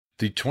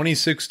The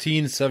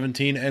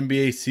 2016-17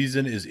 NBA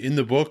season is in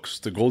the books.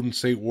 The Golden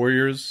State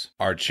Warriors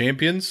are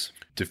champions,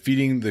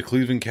 defeating the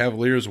Cleveland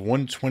Cavaliers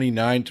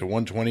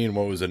 129-120 in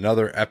what was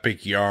another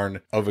epic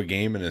yarn of a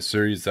game in a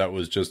series that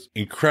was just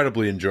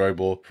incredibly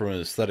enjoyable from an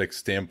aesthetic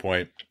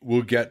standpoint.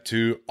 We'll get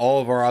to all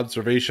of our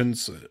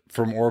observations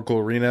from Oracle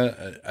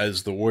Arena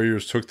as the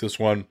Warriors took this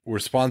one. We're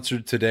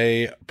sponsored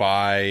today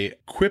by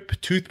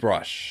Quip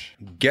Toothbrush.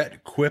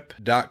 Get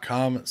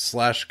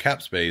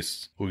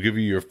quip.com/capspace will give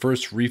you your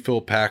first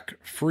refill pack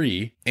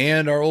free,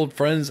 and our old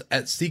friends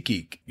at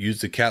SeatGeek.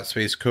 Use the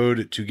Capspace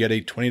code to get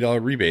a $20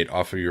 rebate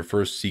off of your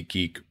first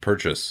SeatGeek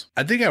purchase.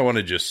 I think I want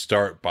to just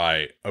start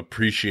by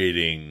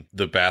appreciating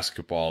the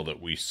basketball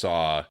that we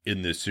saw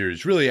in this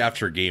series, really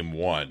after game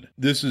one.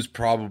 This is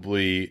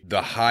probably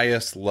the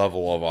highest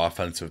level of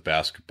offensive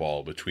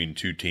basketball between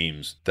two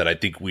teams that I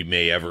think we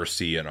may ever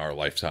see in our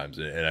lifetimes,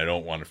 and I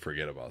don't want to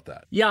forget about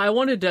that. Yeah, I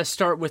wanted to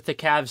start with the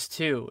Cavs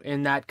too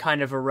in that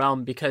kind of a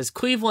realm, because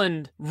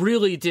Cleveland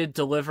really did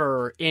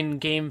deliver in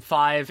game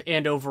 5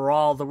 and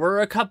overall. There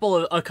were a couple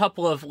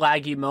of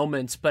laggy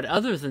moments, but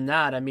other than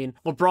that, I mean,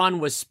 LeBron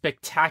was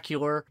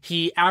spectacular.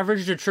 He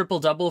averaged a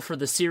triple-double for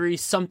the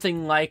series,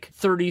 something like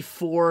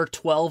 34,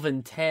 12,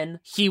 and 10.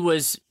 He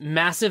was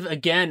massive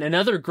again.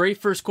 Another great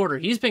first quarter.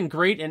 He's been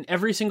great in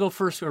every single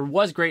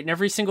was great in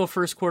every single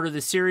first quarter of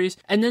the series.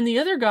 And then the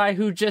other guy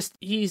who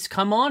he's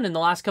come on in the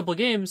last couple of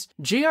games,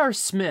 J.R.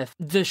 Smith.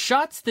 The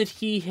shots that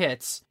he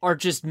hits are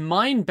just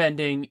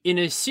mind-bending in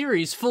a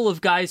series full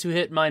of guys who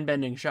hit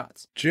mind-bending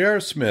shots. J.R.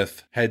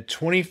 Smith had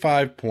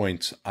 25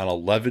 points on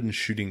 11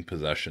 shooting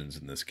possessions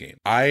in this game.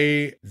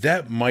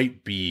 That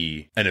might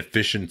be an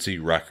efficiency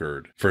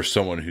record for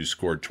someone who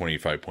scored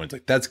 25 points.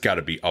 Like, that's got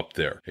to be up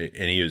there.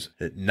 And he was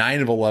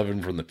 9 of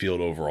 11 from the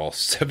field overall,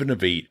 7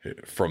 of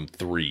 8 from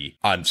 3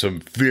 on some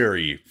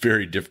very,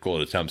 very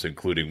difficult attempts,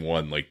 including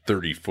one like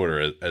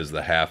 30-footer as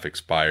the half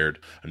expired,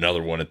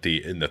 another one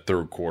in the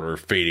third quarter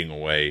fading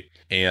away.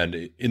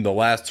 And in the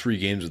last 3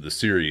 games of the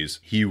series,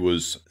 he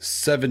was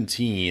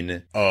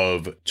 17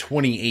 of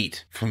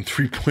 28 from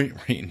 3-point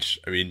range.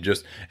 I mean,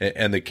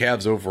 and the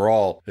Cavs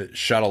overall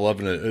shot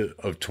 11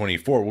 of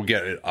 24. We'll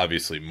get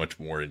obviously much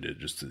more into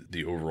just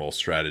the overall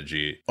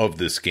strategy of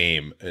this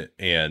game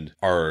and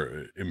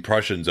our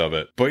impressions of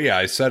it. But yeah,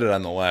 I said it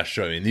on the last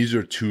show. I mean, these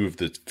are 2 of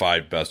the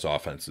 5 best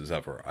offenses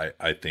ever.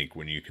 I think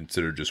when you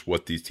consider just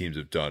what these teams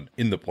have done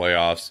in the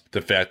playoffs,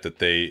 the fact that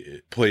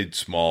they played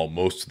small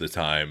most of the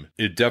time,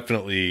 it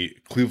definitely,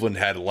 Cleveland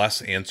had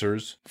less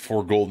answers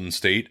for Golden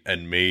State,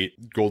 and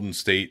Golden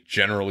State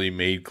generally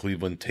made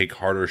Cleveland take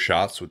harder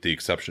shots with the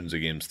exceptions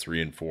of games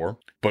 3 and 4.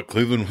 But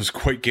Cleveland was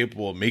quite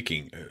capable of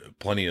making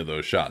plenty of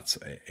those shots.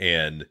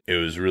 And it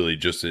was really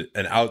just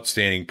an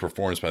outstanding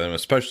performance by them,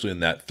 especially in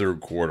that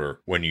third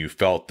quarter when you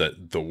felt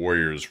that the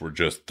Warriors were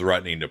just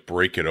threatening to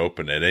break it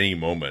open at any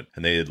moment.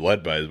 And they had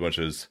led by as much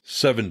as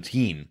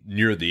 17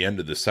 near the end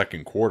of the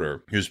second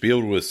quarter. He was be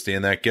able to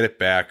withstand that, get it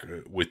back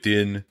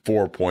within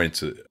 4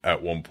 points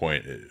at one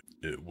point.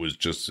 It was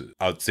just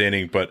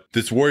outstanding. But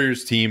this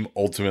Warriors team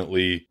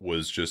ultimately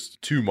was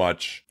just too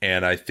much.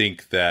 And I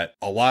think that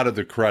a lot of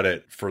the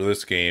credit for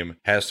this game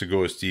has to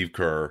go with Steve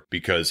Kerr,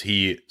 because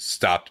he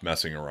stopped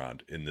messing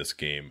around in this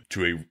game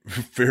to a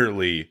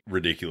fairly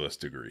ridiculous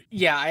degree.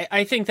 Yeah,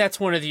 I think that's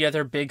one of the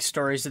other big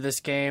stories of this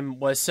game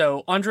was,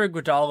 so Andre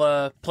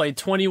Iguodala played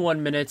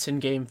 21 minutes in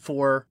game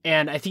 4,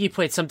 and I think he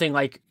played something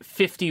like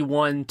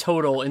 51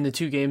 total in the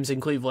 2 games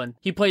in Cleveland.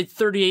 He played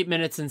 38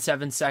 minutes and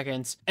 7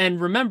 seconds. And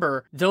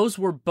remember, those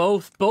were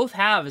both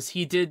halves.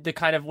 He did the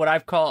kind of what I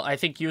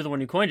think you're the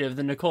one who coined it,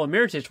 the Nikola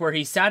Mirotic, where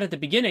he sat at the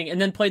beginning and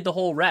then played the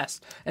whole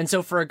rest. And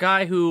so for a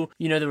guy who,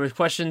 there were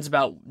questions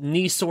about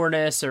knee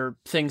soreness or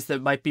things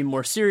that might be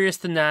more serious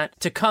than that,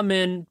 to come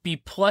in, be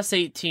plus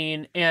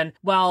 18, and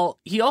while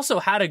he also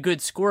had a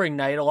good scoring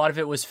night, a lot of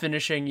it was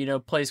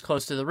finishing, plays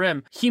close to the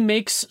rim, he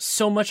makes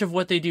so much of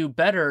what they do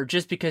better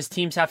just because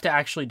teams have to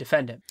actually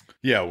defend him.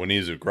 Yeah, when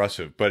he's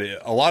aggressive. But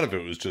a lot of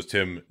it was just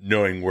him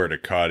knowing where to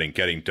cut and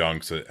getting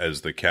dunks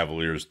as the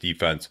Cavaliers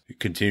defense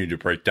continued to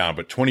break down.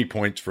 But 20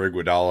 points for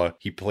Iguodala.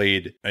 He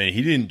played, and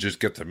he didn't just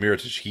get the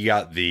Mirotic. He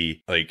got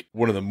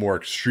one of the more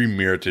extreme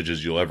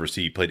Mirotiches you'll ever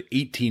see. He played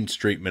 18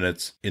 straight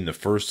minutes in the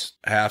first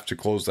half to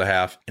close the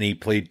half, and he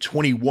played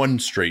 21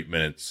 straight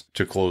minutes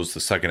to close the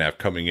second half,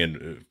 coming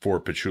in for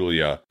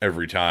Pachulia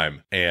every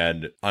time.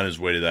 And on his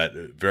way to that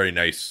very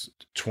nice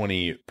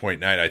 20-point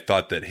night, I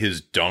thought that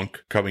his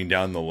dunk coming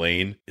down the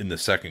lane in the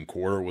second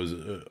quarter was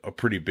a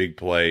pretty big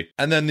play.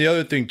 And then the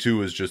other thing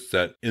too is just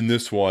that in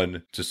this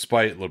one,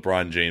 despite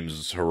LeBron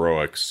James's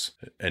heroics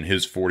and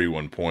his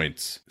 41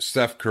 points,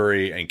 Steph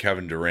Curry and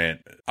Kevin Durant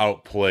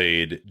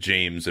outplayed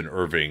James and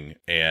Irving,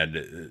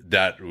 and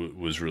that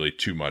was really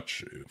too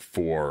much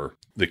for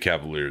the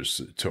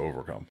Cavaliers to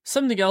overcome.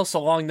 Something else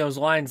along those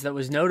lines that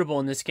was notable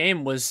in this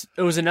game was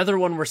it was another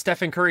one where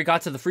Stephen Curry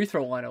got to the free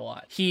throw line a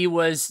lot. It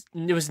was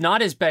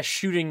not his best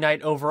shooting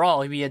night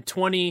overall. He had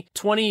 20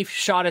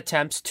 shot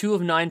attempts, 2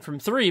 of 9 from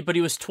 3, but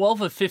he was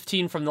 12 of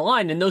 15 from the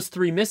line, and those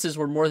 3 misses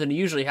were more than he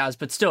usually has.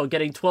 But but still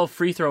getting 12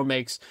 free throw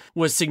makes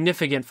was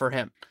significant for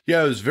him.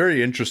 Yeah, it was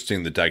very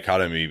interesting, the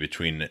dichotomy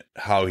between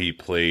how he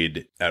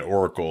played at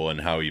Oracle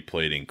and how he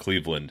played in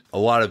Cleveland. A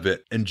lot of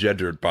it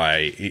engendered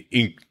by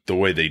the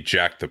way they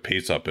jacked the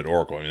pace up at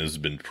Oracle. I mean, this has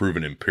been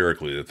proven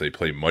empirically that they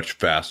play much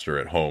faster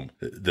at home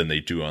than they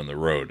do on the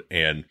road.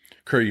 And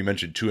Curry, you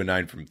mentioned 2 of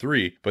 9 from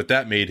 3, but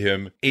that made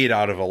him 8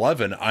 out of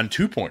 11 on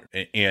 2-point.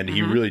 And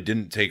he really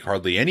didn't take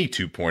hardly any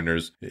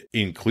 2-pointers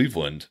in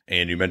Cleveland.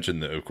 And you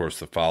mentioned, of course,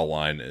 the foul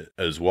line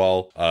as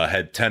well.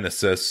 Had 10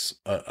 assists,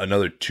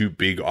 another 2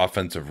 big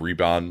offensive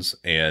rebounds,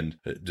 and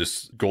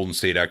just Golden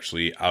State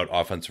actually out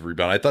offensive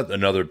rebound. I thought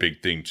another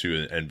big thing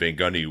too, and Van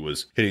Gundy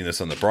was hitting this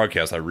on the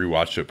broadcast. I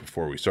rewatched it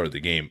before we started the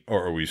game,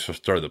 or we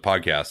started the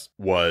podcast,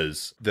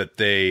 was that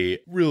they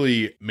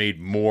really made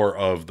more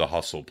of the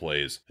hustle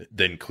plays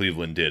than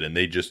Cleveland did. And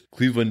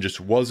Cleveland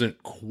just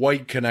wasn't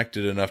quite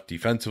connected enough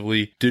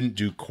defensively, didn't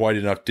do quite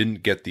enough,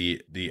 didn't get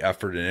the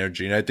effort and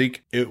energy. And I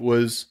think it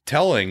was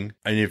telling.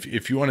 And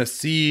if you want to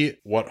see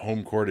what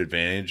home court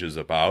advantage is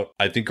about,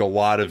 I think a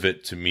lot of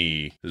it, to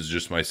me, this is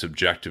just my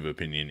subjective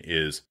opinion,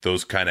 is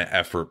those kind of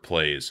effort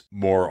plays,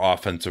 more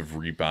offensive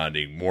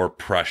rebounding, more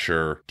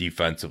pressure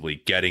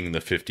defensively, getting the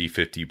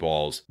 50-50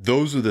 balls.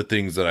 Those are the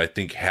things that I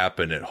think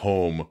happen at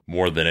home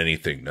more than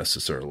anything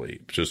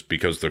necessarily, just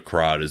because the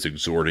crowd is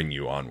exhorting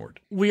you onward.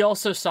 We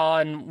also saw,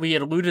 and we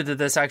had alluded to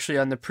this actually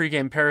on the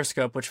pregame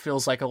Periscope, which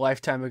feels like a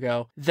lifetime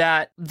ago,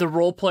 that the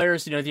role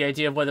players, the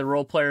idea of whether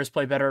role players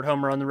play better at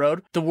home or on the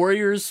road, the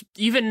Warriors,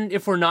 even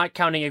if we're not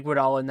counting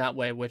Iguodala in that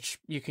way, which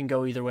you can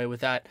go either way with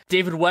that.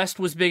 David West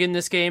was big in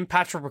this game.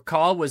 Patrick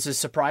McCaw was a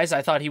surprise.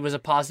 I thought he was a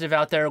positive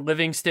out there.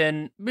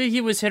 Livingston, he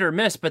was hit or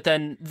miss, but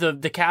then the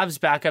Cavs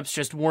backups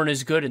just weren't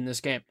as good in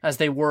this game as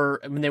they were.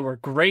 I mean, they were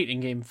great in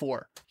game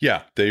 4.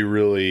 Yeah, they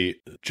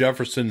really,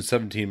 Jefferson,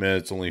 17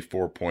 minutes, only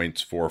 4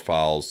 points, 4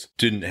 fouls,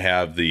 didn't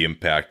have the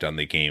impact on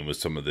the game with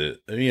some of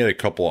he had a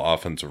couple of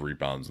offensive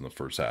rebounds in the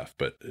first half,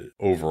 but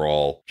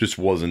overall just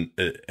wasn't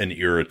an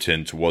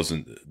irritant,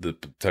 wasn't the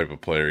type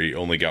of player. He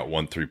only got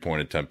 1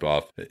 3-point attempt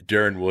off.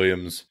 Darren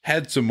Williams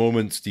had some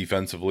moments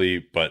defensively,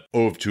 but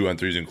 0 of 2 on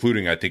threes,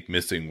 including, I think,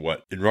 missing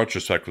what in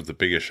retrospect was the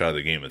biggest shot of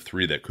the game, a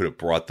 3 that could have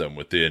brought them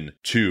within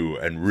 2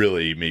 and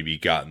really maybe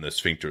gotten the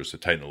sphincters to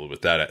tighten a little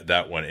bit.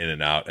 That went in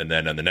and out. And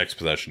then on the next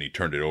possession, he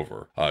turned it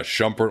over.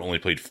 Shumpert only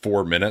played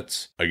 4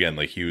 minutes. Again,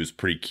 he was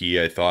pretty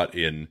key, I thought,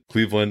 in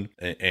Cleveland,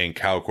 and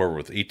Kyle Korver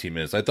with 18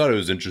 minutes. I thought it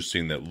was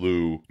interesting that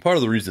Lou, part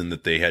of the reason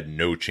that they had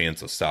no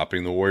chance of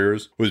stopping the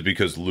Warriors was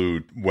because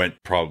Lou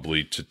went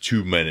probably to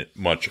 2 minutes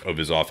much of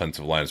his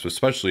offensive lines,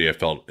 especially I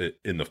felt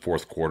in the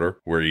fourth quarter,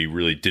 where he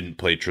really didn't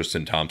play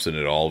Tristan Thompson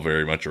at all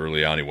very much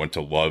early on. He went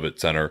to Love at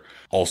center,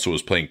 also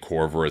was playing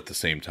Korver at the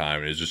same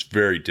time. It was just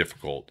very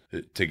difficult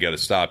to get a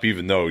stop,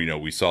 even though,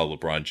 we saw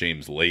LeBron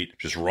James late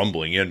just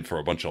rumbling in for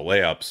a bunch of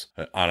layups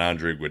on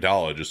Andre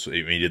Iguodala.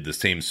 He did the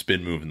same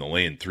spin move in the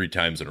lane 3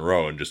 times in a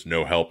row and just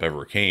no help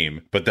ever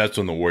came. But that's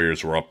when the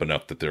Warriors were up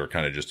enough that they were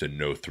kind of just in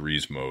no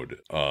threes mode.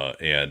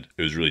 And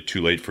it was really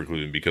too late for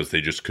Cleveland because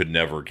they just could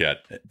never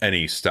get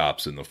any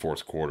stops in the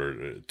fourth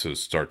quarter to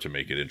start to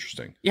make it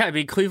interesting. Yeah, I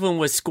mean, Cleveland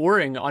was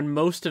scoring on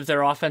most of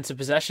their offensive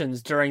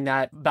possessions during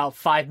that about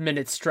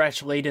 5-minute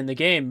stretch late in the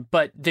game,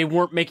 but they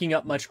weren't making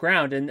up much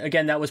ground. And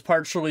again, that was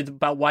partially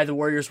about why the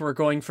Warriors were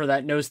going for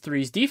that nose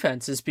threes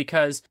defense, is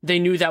because they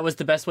knew that was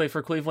the best way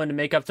for Cleveland to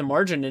make up the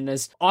margin. And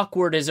as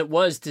awkward as it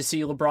was to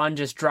see LeBron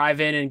just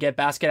drive in and get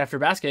basket after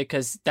basket,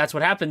 because that's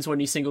what happens when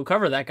you single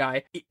cover that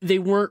guy, they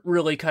weren't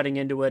really cutting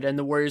into it. And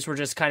the Warriors were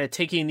just kind of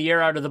taking the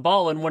air out of the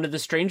ball in one of the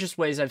strangest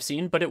ways I've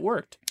seen, but it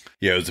worked.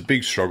 Yeah, it was a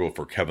big struggle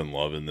for Kevin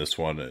Love in this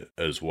one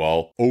as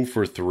well. 0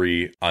 for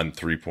 3 on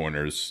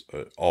 3-pointers,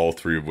 all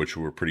 3 of which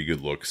were pretty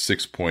good looks.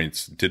 6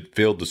 points,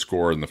 failed to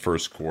score in the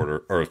first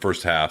quarter or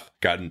first half,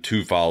 gotten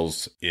 2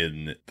 fouls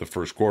in the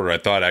first quarter. I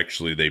thought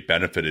actually they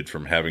benefited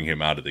from having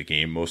him out of the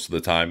game most of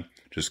the time,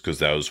 just because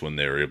that was when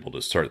they were able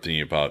to start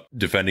thinking about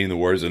defending the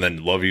Warriors. And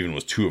then Love even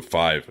was 2 of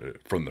 5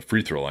 from the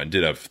free throw line,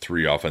 did have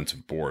 3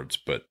 offensive boards,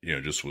 but,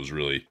 just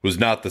was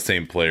not the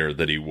same player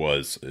that he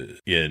was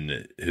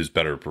in his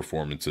better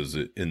performances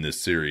in this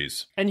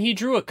series. And he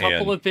drew a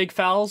couple of big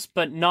fouls,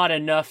 but not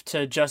enough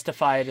to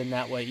justify it in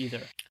that way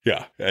either.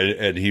 Yeah,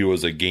 and he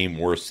was a game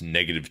worse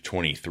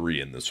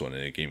 -23 in this one,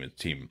 in a game his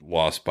team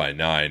lost by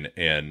 9,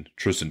 and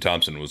Tristan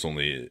Thompson was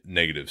only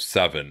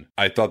 -7.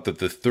 I thought that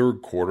the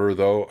third quarter,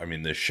 though,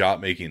 the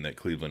shot making that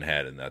Cleveland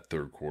had in that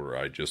third quarter,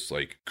 I just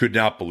could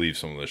not believe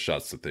some of the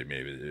shots that they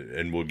made,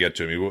 and we'll get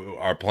to.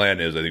 Our plan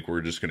is, I think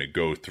we're just going to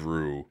go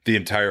through the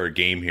entire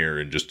game here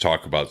and just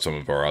talk about some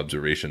of our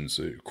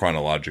observations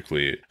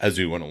chronologically as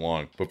we went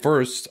along. But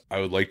first, I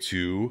would like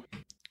to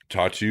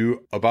talk to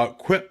you about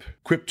Quip.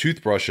 Quip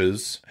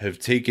toothbrushes have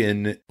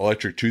taken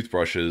electric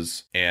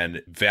toothbrushes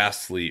and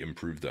vastly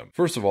improved them.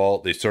 First of all,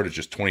 they start at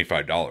just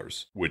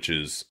 $25, which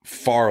is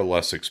far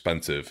less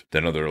expensive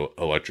than other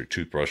electric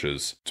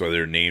toothbrushes. So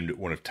they're named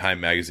one of Time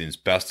Magazine's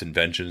best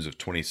inventions of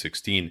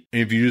 2016.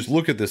 And if you just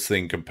look at this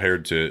thing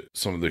compared to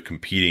some of the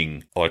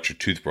competing electric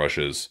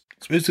toothbrushes,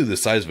 it's basically the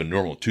size of a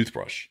normal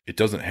toothbrush. It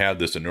doesn't have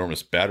this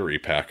enormous battery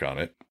pack on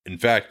it. In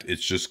fact,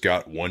 it's just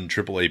got one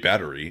AAA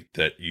battery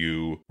that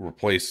you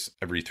replace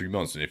every 3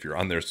 months. And if you're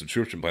on their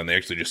subscription plan, they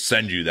actually just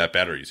send you that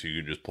battery so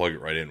you can just plug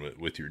it right in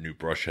with your new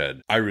brush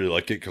head. I really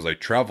like it because I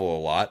travel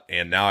a lot,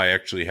 and now I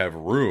actually have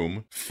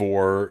room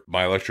for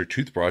my electric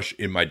toothbrush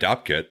in my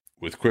DOP kit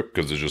with Quip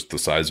because it's just the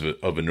size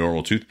of a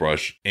normal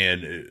toothbrush.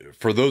 And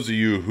for those of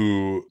you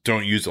who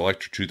don't use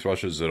electric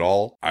toothbrushes at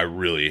all, I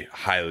really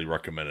highly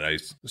recommend it. I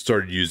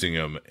started using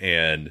them,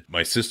 and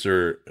my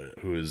sister,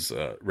 who is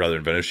rather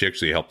inventive, she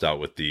actually helped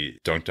out with the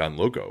Dunked On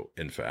logo.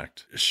 In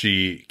fact,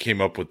 she came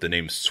up with the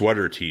name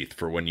Sweater Teeth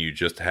for when you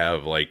just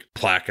have like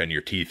plaque on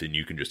your teeth and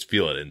you can just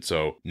feel it. And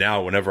so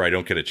now whenever I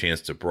don't get a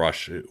chance to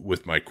brush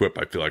with my Quip,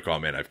 I feel like, oh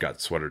man, I've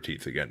got sweater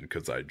teeth again,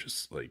 because I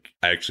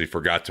actually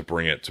forgot to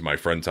bring it to my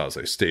friend's house.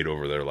 I stayed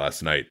over there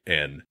last night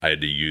and I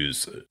had to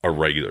use a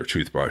regular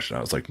toothbrush, and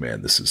I was like,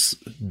 man, this is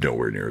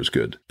nowhere near as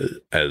good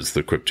as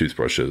the Quip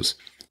toothbrush is.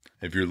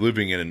 If you're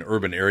living in an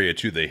urban area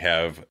too, they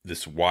have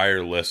this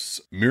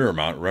wireless mirror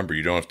mount. Remember,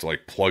 you don't have to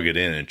like plug it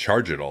in and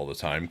charge it all the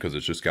time because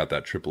it's just got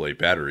that AAA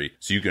battery.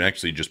 So you can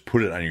actually just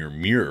put it on your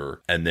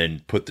mirror and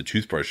then put the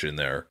toothbrush in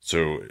there.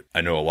 So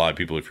I know a lot of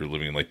people, if you're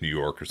living in like New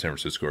York or San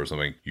Francisco or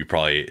something, you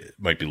probably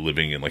might be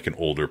living in like an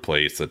older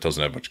place that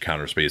doesn't have much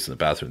counter space in the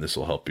bathroom. This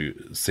will help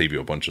you save you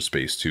a bunch of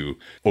space to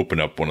open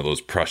up one of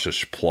those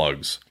precious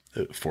plugs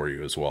for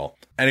you as well.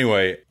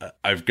 Anyway,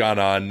 I've gone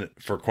on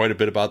for quite a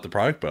bit about the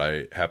product, but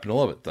I happen to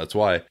love it. That's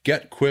why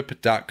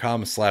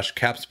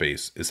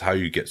getquip.com/capspace is how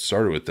you get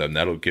started with them.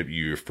 That'll give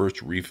you your first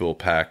refill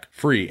pack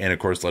free. And of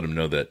course, let them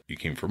know that you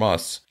came from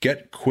us.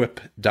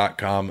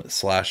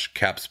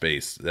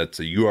 Getquip.com/capspace. That's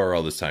a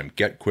URL this time.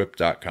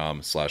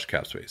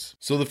 Getquip.com/capspace.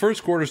 So the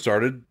first quarter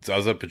started.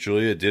 Zaza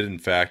Pachulia did in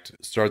fact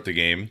start the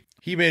game.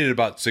 He made it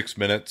about 6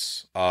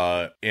 minutes.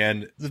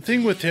 And the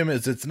thing with him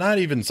is it's not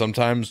even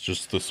sometimes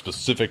just the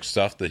specific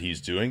stuff that he's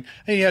doing.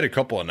 And he had a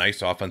couple of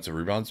nice offensive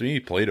rebounds. I mean, he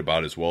played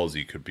about as well as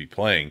he could be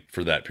playing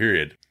for that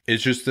period.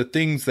 It's just the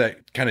things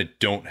that kind of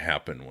don't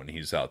happen when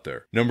he's out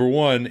there. Number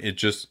one,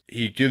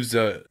 he gives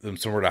them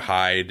somewhere to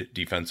hide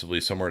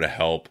defensively, somewhere to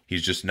help.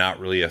 He's just not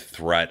really a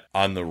threat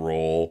on the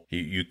roll.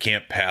 You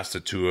can't pass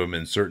it to him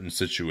in certain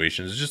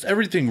situations. It's just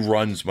everything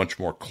runs much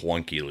more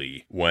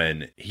clunkily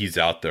when he's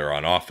out there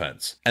on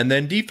offense. And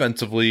then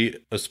defensively,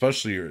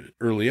 especially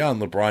early on,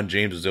 LeBron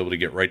James is able to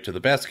get right to the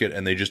basket,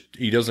 and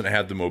he doesn't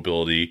have the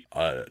mobility,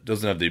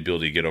 doesn't have the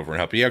ability to get over and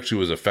help. He actually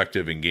was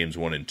effective in games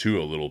 1 and 2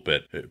 a little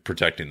bit,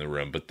 protecting the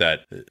rim, but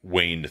that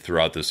waned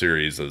throughout the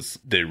series as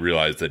they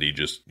realized that he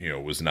just,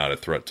 was not a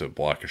threat to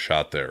block a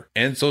shot there.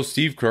 And so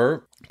Steve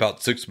Kerr,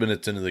 about 6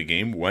 minutes into the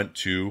game, went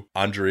to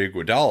Andre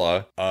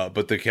Iguodala,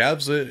 but the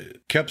Cavs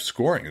kept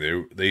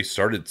scoring. They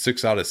started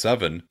 6 out of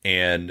 7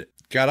 and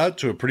got out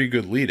to a pretty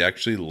good lead,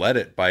 actually led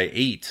it by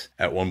 8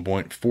 at one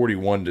point,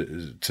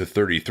 41 to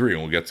 33.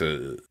 And we'll get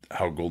to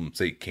how Golden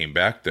State came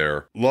back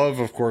there. Love,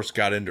 of course,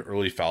 got into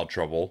early foul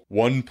trouble.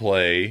 One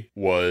play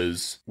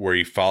was where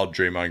he fouled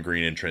Draymond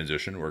Green in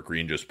transition, where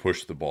Green just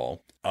pushed the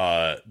ball.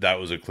 That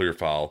was a clear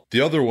foul.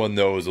 The other one,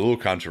 though, was a little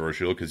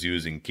controversial because he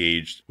was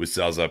engaged with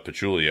Zaza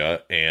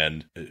Pachulia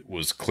and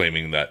was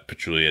claiming that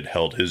Pachulia had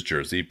held his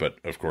jersey. But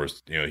of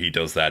course, he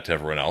does that to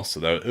everyone else.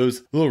 So it was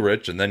a little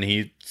rich. And then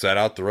he sat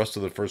out the rest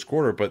of the first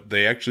quarter, but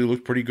they actually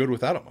looked pretty good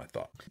without him, I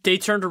thought. They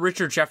turned to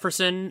Richard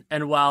Jefferson,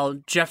 and while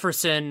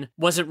Jefferson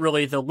wasn't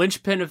really the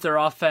linchpin of their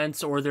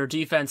offense or their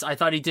defense, I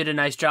thought he did a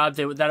nice job.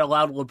 That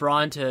allowed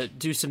LeBron to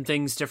do some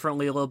things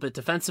differently a little bit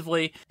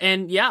defensively.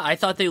 And yeah, I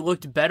thought they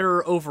looked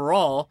better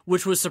overall,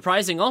 which was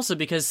surprising also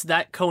because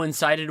that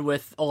coincided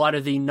with a lot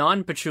of the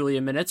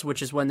non-Pachulia minutes,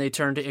 which is when they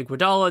turned to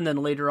Iguodala and then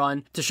later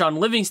on to Shaun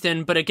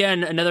Livingston. But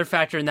again, another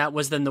factor in that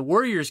was then the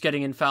Warriors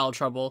getting in foul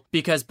trouble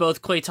because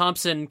both Klay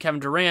Thompson, Kevin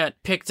Durant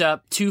picked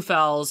up 2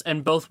 fouls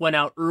and both went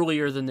out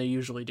earlier than they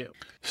usually do.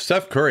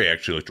 Steph Curry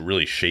actually looked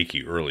really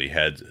shaky early,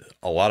 had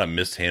a lot of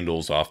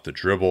mishandles off the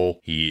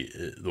dribble.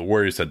 The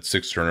Warriors had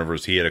 6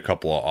 turnovers. He had a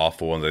couple of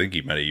awful ones. I think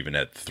he might have even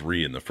had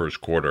 3 in the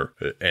first quarter,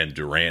 and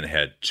Durant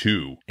had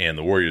 2, and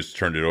the Warriors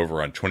turned it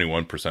over on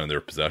 21% of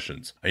their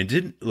possessions.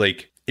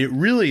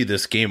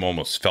 This game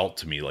almost felt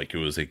to me like it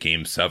was a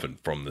game 7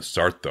 from the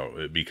start,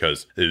 though,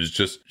 because it was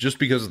just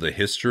because of the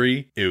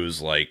history. It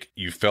was like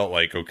you felt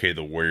like, okay,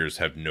 the Warriors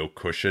have no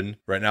cushion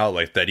right now.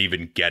 Like that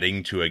even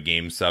getting to a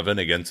game 7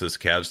 against this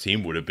Cavs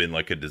team would have been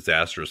like a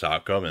disastrous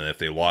outcome. And if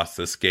they lost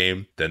this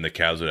game, then the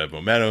Cavs would have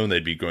momentum.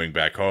 They'd be going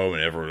back home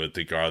and everyone would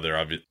think, they're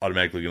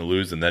automatically going to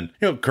lose. And then,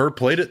 Kerr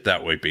played it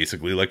that way,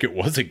 basically, like it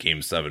was a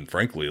game 7,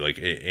 frankly,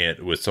 and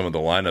with some of the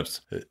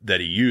lineups that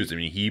he used. I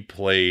mean, he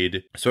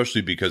played,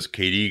 especially because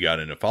KD got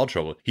into foul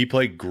trouble, he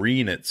played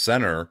Green at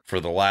center for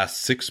the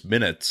last 6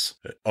 minutes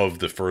of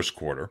the first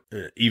quarter,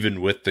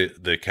 even with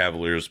the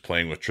Cavaliers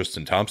playing with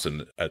Tristan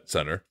Thompson at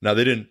center. Now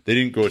they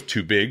didn't go with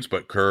 2 bigs,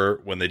 but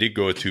Kerr, when they did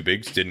go with 2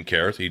 bigs, didn't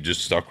care. He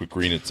just stuck with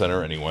Green at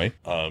center anyway.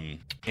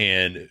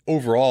 And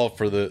overall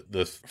for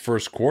the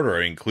first quarter, I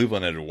mean,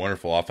 Cleveland had a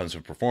wonderful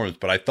offensive performance,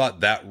 but I thought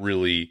that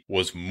really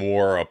was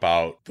more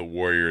about the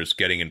Warriors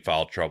getting in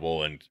foul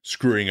trouble and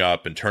screwing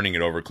up and turning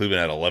it over. Cleveland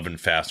had 11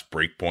 fast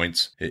break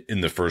points in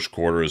the first quarter.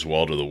 quarter as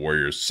well to the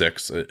Warriors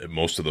 6,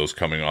 most of those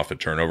coming off of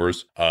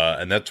turnovers.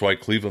 And that's why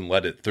Cleveland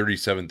led at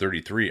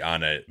 37-33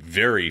 on a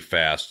very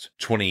fast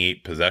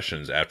 28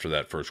 possessions after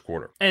that first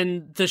quarter.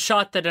 And the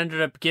shot that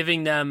ended up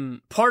giving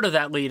them part of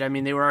that lead, I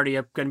mean, they were already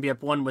going to be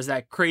up 1, was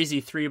that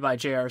crazy 3 by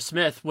J.R.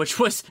 Smith, which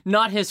was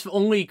not his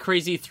only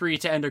crazy 3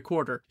 to end a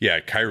quarter. Yeah,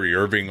 Kyrie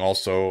Irving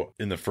also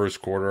in the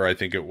first quarter, I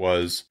think it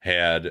was,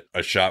 had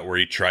a shot where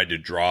he tried to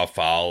draw a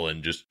foul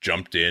and just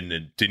jumped in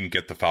and didn't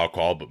get the foul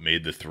call, but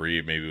made the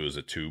 3. Maybe it was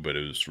a 2, but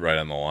it was right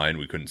on the line.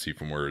 We couldn't see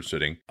from where we were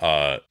sitting.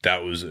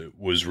 That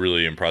was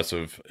really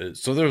impressive.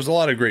 So there was a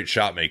lot of great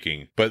shot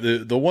making. But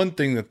the one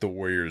thing that the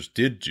Warriors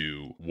did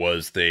do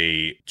was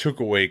they took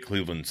away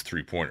Cleveland's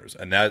 3-pointers.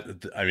 And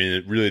that, I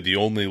mean, really the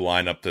only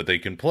lineup that they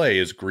can play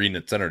is Green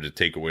at center to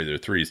take away their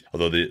 3s,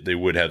 although they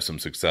would have some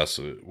success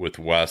with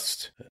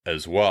West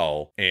as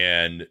well.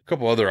 And a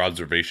couple other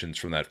observations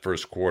from that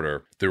first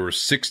quarter. There were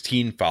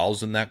 16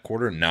 fouls in that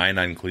quarter, 9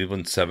 on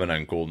Cleveland, 7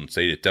 on Golden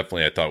State. It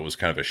definitely, I thought, was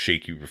kind of a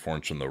shaky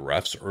performance from the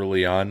refs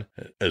early on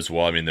as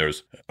well. I mean, there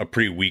was a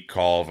pretty weak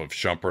call of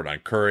Shumpert on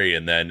Curry,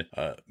 and then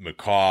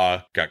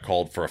McCaw got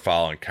called for a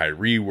foul on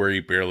Kyrie where he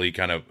barely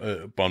kind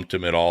of bumped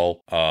him at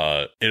all.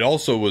 It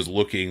also was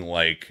looking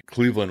like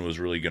Cleveland was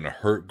really going to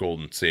hurt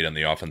Golden State on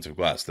the offensive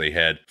glass. They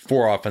had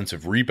 4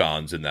 offensive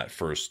rebounds in that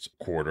first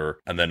quarter,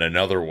 and then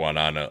another one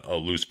on a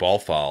loose ball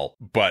foul.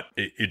 But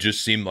it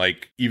just seemed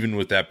like, even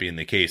with that being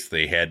the case,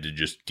 they had to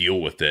just deal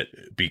with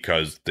it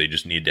because they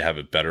just need to have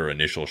a better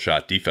initial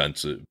shot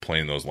defense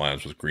playing those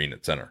lines with Green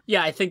at center.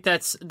 Yeah, I think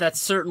that's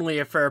certainly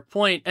a fair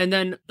point. And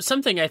then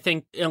something I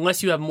think,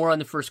 unless you have more on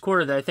the first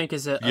quarter, that I think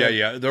is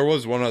yeah. There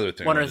was one other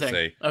thing I wanted to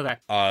say. Okay.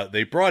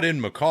 They brought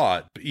in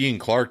McCaw. Ian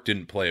Clark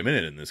didn't play a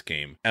minute in this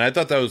game, and I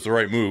thought that was the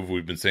right move.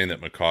 We've been saying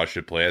that McCaw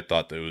should play. I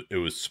thought that it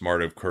was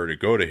smart of Kerr to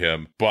go to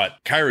him, but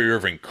Kyrie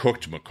Irving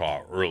cooked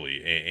McCaw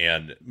early,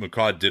 and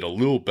McCaw did a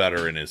little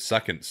better in his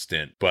second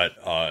stint. But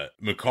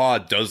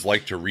McCaw does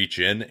like to reach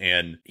in,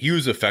 and he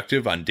was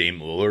effective on Dame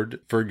Lillard,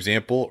 for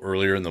example,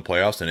 earlier in the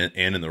playoffs and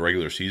in the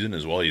regular season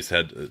as well. He's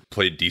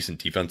played decent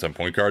defense on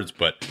point guards,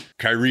 but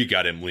Kyrie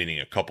got him leaning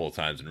a couple of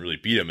times and really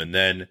beat him. And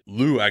then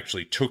Lou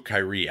actually took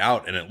Kyrie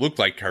out, and it looked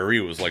like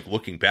Kyrie was like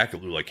looking back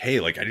at Lou like, hey,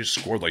 like I just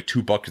scored like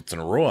 2 buckets in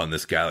a row on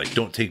this guy. Like,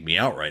 don't take me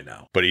out right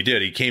now. But he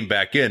did. He came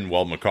back in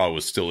while McCaw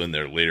was still in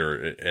there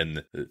later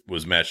and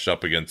was matched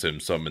up against him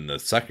some in the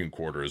second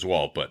quarter as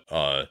well. But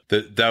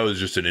that was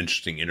just an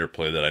interesting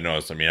interplay that I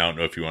noticed. I mean, I don't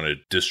know if you want to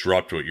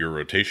disrupt what your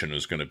rotation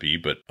was going to be,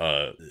 but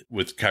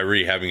with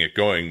Kyrie having it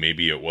going,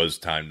 maybe it was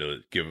time to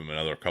give him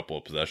another couple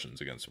of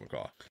possessions against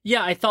McCaw.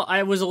 Yeah,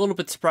 I was a little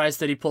bit surprised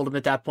that he pulled him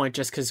at that point,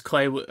 just because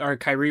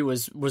Kyrie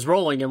was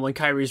rolling, and when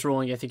Kyrie's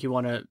rolling, I think you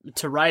want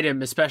to ride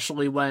him,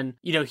 especially when,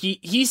 you know,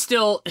 he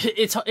still,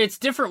 it's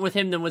different with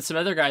him than with some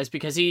other guys,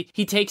 because he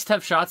takes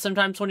tough shots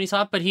sometimes when he's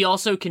hot, but he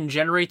also can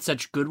generate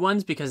such good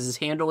ones because his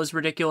handle is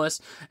ridiculous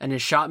and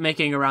his shot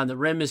making around the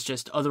rim is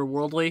just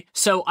otherworldly.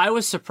 So I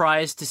was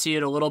surprised to see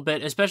it a little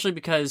bit, especially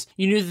because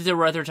you knew that there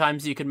were other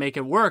times you could make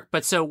it work.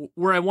 But so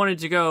where I wanted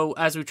to go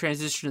as we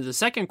transitioned to the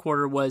second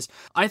quarter was,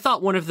 I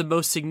thought one of the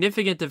most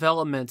significant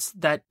developments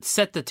that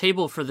set the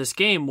table for this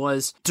game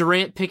was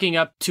Durant picking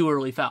up 2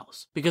 early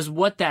fouls, because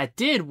what that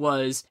did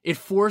was it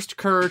forced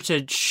Kerr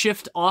to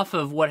shift off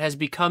of what has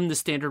become the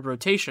standard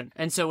rotation.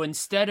 And so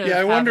instead of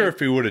I wonder if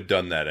he would have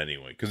done that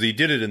anyway, because he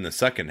did it in the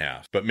second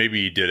half, but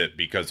maybe he did it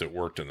because it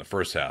worked in the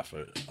first half.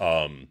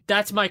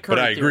 That's my current But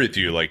I agree theory. with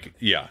you. Like,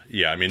 yeah.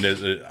 I mean,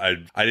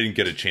 I didn't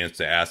get a chance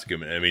to ask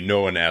him. I mean,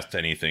 no one asked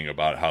anything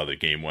about how the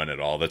game went at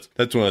all. That's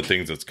one of the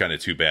things that's kind of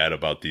too bad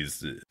about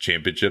these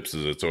championships,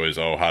 is it's always,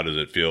 oh, how does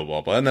it feel,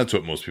 blah, blah. And that's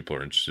what most people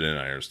are interested in.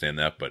 I understand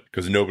that. But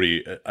because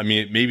nobody, I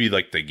mean, maybe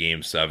like the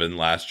game 7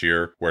 last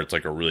year, where it's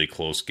like a really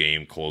close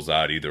game, close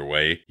out either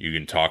way, you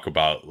can talk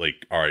about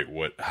like, all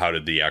right, how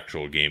did the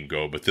actual game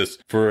go? But this,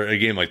 for a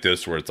game like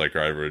this, where it's like,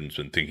 all right, everyone's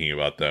been thinking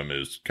about them,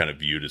 is kind of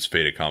viewed as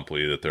fait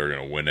accompli that they're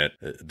going to win it,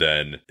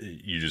 then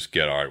you just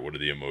get, all right, what are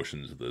the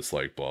emotions of this,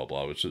 like, blah,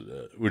 blah, which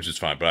is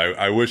fine. But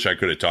I wish I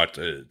could have talked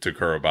to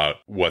Kerr about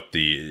what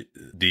the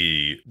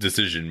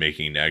decision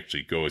making to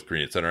actually go with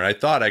Green at center. And I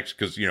thought, actually,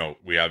 because, you know,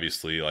 we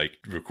obviously like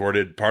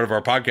recorded part of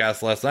our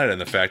podcast last night on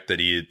the fact that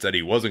he had said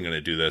he wasn't going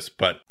to do this,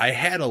 but I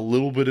had a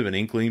little bit of an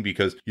inkling,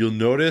 because you'll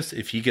notice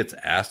if he gets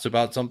asked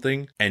about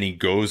something and he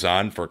goes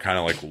on for kind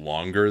of like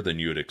longer than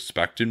you would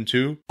expect him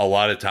to, a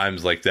lot of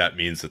times like that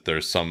means that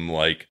there's some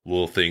like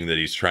little thing that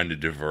he's trying to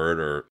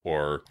divert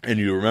or and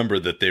you remember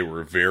that they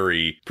were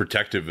very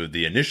protective of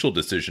the initial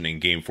decision in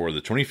game 4 of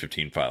the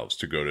 2015 finals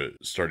to go to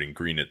starting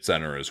Green at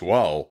center as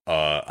well,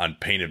 on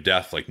pain of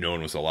death. Like, no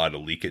one was allowed to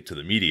leak it to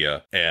the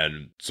media.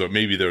 And so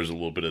maybe there was a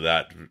little bit of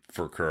that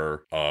for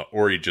Kerr,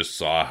 or he just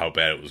saw how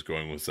bad it was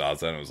going with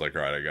Zaza and was like,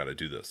 all right, I got to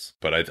do this.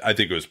 But I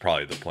think it was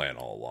probably the plan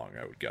all along,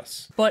 I would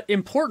guess. But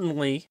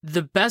importantly,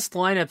 the best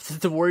lineup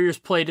that the Warriors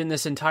played in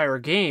this entire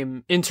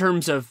game, in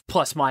terms of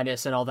plus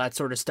minus and all that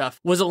sort of stuff,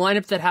 was a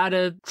lineup that had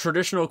a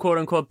traditional quote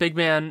unquote big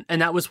man,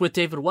 and that was with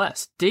David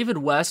West. David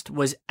West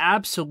was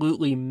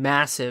absolutely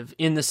massive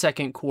in the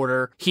second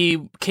quarter.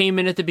 He came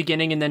in at the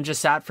beginning and then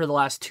just sat for the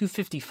last 2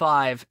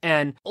 255.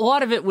 And a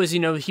lot of it was,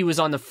 he was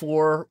on the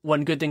floor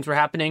when good things were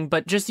happening,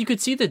 but just you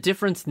could see the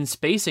difference in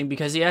spacing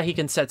because, he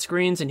can set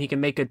screens and he can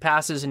make good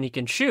passes and he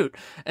can shoot.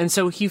 And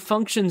so he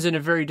functions in a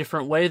very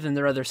different way than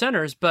their other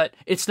centers, but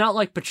it's not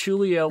like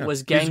Pachulia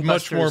was gangbusters. He's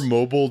much more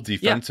mobile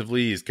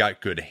defensively. He's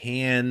got good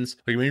hands.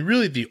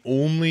 Really the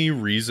only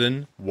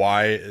reason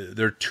why,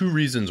 there are two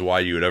reasons why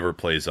you would ever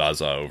play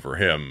Zaza over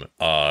him.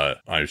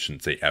 I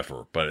shouldn't say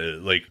ever, but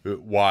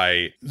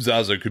why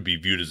Zaza could be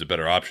viewed as a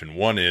better option.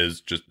 One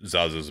is just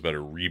Zaza's a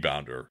better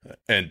rebounder.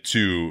 And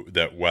two,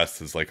 that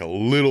West is a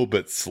little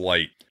bit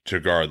slight to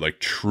guard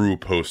true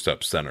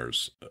post-up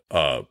centers,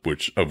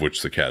 which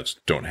the Cavs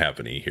don't have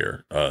any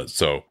here.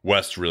 So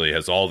West really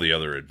has all the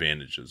other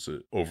advantages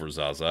over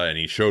Zaza, and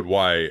he showed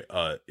why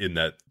in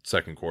that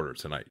second quarter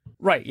tonight.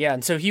 Right, yeah,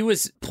 and so he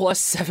was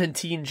plus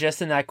 17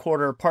 just in that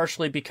quarter,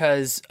 partially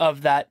because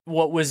of that,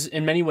 what was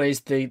in many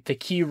ways the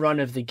key run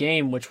of the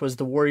game, which was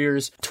the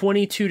Warriors'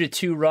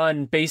 22-2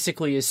 run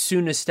basically as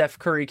soon as Steph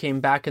Curry came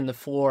back in the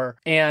floor.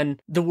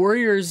 And the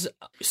Warriors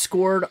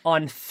scored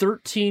on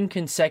 13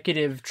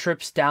 consecutive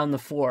trips down the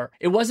floor.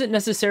 It wasn't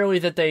necessarily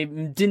that they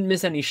didn't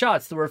miss any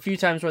shots. There were a few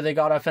times where they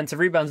got offensive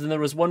rebounds, and there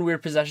was one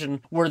weird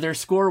possession where their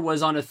score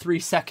was on a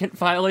 3-second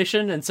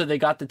violation, and so they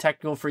got the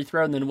technical free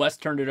throw, and then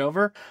West turned it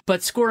over.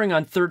 But scoring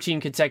on 13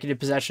 consecutive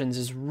possessions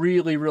is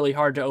really, really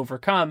hard to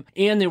overcome,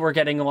 and they were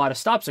getting a lot of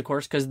stops, of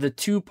course, because the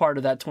 2 part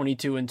of that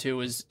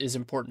 22-2 is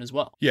important as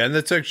well. Yeah, and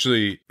that's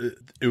actually,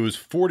 it was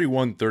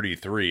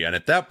 41-33, and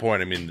at that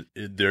point,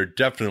 there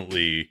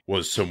definitely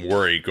was some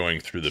worry going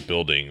through the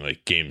building,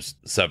 Game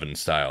 7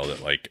 style,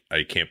 that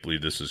I can't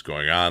believe this is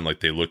going on.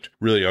 They looked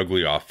really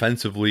ugly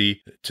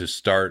offensively to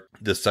start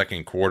the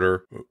second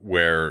quarter,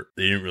 where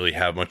they didn't really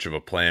have much of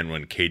a plan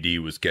when KD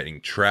was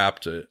getting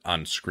trapped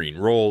on screen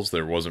rolls.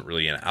 There wasn't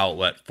really an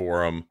outlet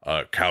for him.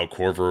 Kyle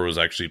Korver was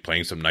actually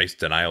playing some nice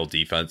denial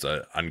defense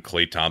on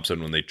Klay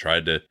Thompson when they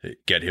tried to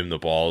get him the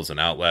ball as an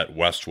outlet.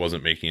 West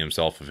wasn't making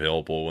himself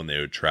available when they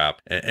would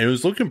trap. And it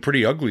was looking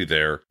pretty ugly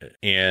there.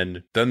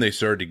 And then they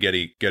started to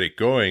get it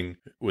going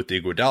with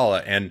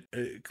Iguodala. And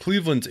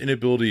Cleveland's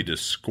inability to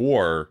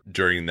score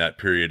during that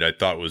period, I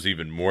thought, was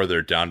even more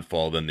their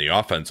downfall than the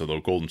offense, although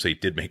Golden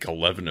State did make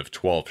 11 of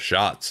 12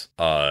 shots.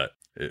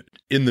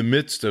 In the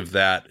midst of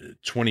that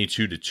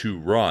 22-2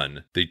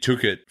 run, they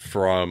took it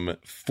from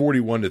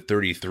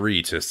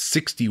 41-33 to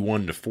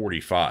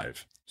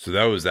 61-45. So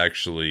that was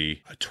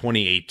actually a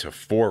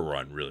 28-4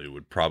 run, really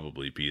would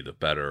probably be the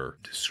better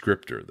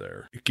descriptor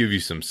there. I'll give you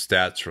some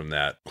stats from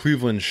that.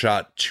 Cleveland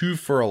shot 2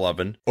 for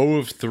 11, 0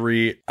 of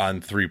 3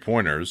 on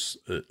three-pointers.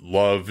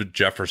 Love,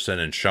 Jefferson,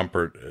 and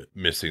Shumpert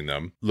missing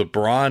them.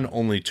 LeBron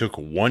only took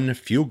 1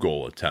 field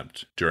goal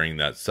attempt during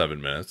that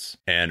 7 minutes,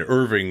 and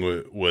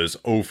Irving was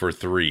 0 for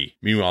 3.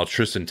 Meanwhile,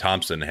 Tristan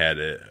Thompson had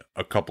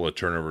a couple of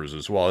turnovers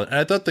as well. And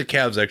I thought the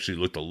Cavs actually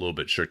looked a little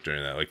bit shook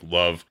during that.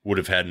 Love would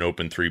have had an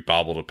open 3,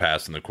 bobbled a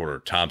pass in the quarter.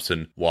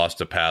 Thompson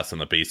lost a pass on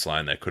the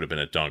baseline that could have been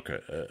a dunk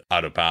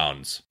out of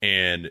bounds.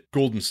 And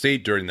Golden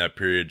State during that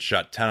period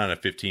shot 10 out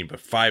of 15, but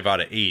 5 out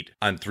of 8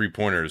 on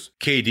three-pointers.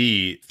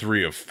 KD,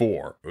 3 of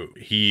 4.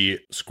 He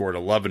scored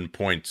 11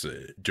 points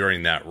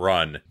during that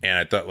run. And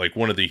I thought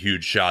one of the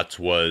huge shots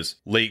was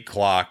late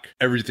clock.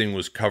 Everything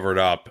was covered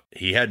up.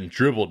 He hadn't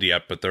dribbled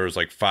yet, but there was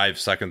 5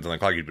 seconds on the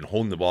clock. He'd been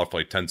holding the ball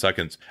for 10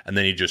 seconds. And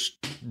then he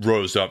just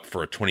rose up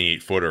for a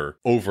 28-footer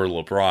over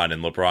LeBron.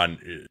 And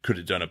LeBron could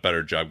have done a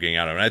better job getting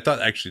out of him. And I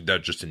thought actually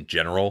that just in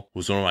general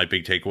was one of my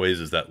big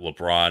takeaways, is that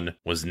LeBron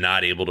was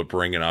not able to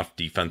bring enough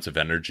defensive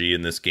energy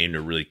in this game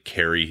to really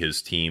carry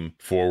his team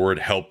forward.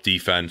 Help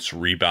defense,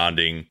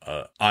 rebounding,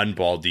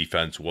 on-ball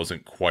defense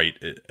wasn't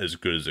quite as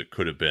good as it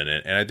could have been.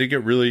 And I think it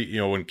really,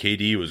 when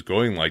KD was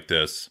going like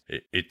this,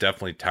 it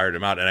definitely tired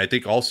him out. And I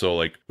think also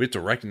we have to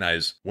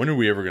recognize, when are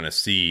we ever going to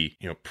see,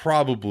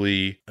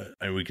 probably,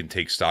 and we can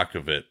take stock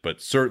of it, but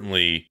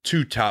certainly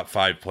 2 top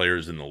 5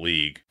 players in the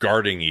league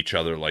guarding each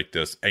other like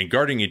this, and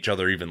guarding each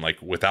other even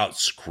without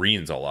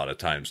screens a lot of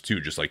times too,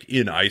 just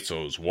in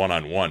isos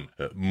one-on-one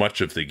much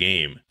of the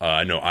game.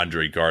 I know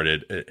Andre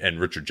guarded and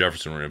Richard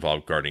Jefferson were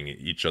involved guarding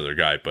each other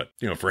guy, but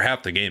for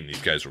half the game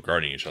these guys were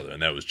guarding each other,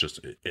 and that was just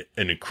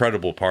an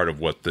incredible part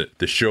of what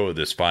the show of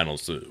this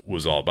finals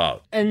was all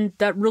about. And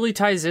that really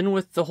ties in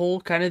with the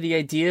whole kind of the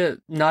idea,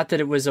 not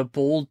that it was a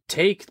bold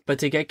take, but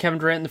to get Kevin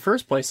Durant in the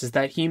first place, is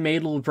that he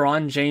made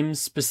LeBron James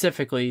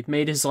specifically,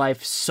 made his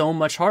life so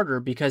much harder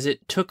because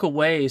it took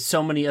away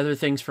so many other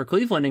things for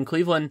Cleveland, and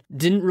Cleveland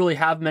didn't really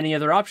have many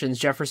other options.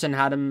 Jefferson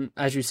had him,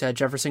 as you said,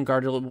 Jefferson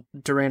guarded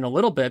Durant a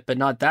little bit, but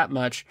not that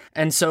much.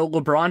 And so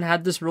LeBron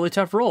had this really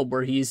tough role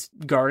where he's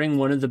guarding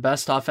one of the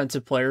best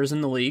offensive players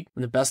in the league,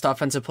 one of the best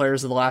offensive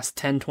players of the last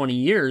 10, 20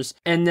 years.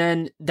 And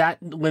then that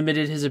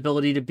limited his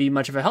ability to be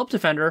much of a help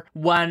defender,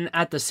 when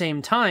at the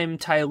same time,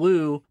 Ty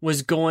Lue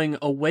was going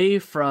away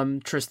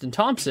from Tristan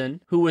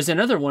Thompson, who was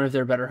another one of their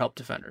their better help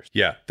defenders.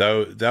 Yeah,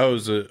 that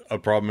was a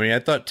problem. I mean, I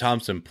thought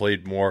Thompson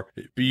played more,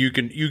 but you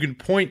can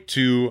point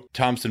to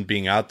Thompson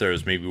being out there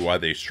as maybe why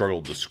they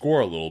struggled to score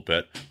a little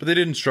bit, but they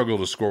didn't struggle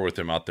to score with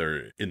him out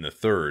there in the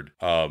third.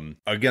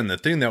 Again, the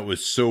thing that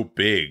was so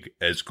big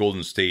as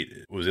Golden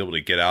State was able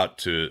to get out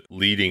to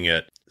leading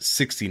at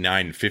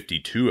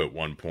 69-52 at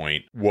one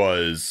point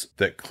was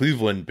that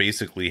Cleveland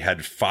basically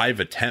had 5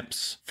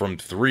 attempts from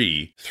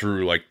 3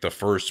 through like the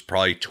first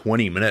probably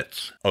 20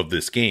 minutes of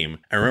this game.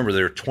 And remember,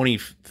 they were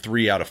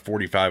 23 out of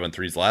 45 on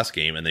threes last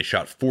game, and they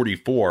shot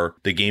 44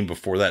 the game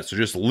before that. So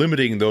just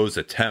limiting those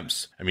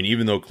attempts. I mean,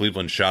 even though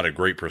Cleveland shot a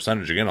great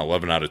percentage, again,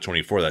 11 out of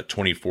 24, that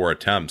 24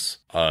 attempts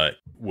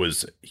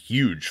was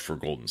huge for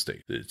Golden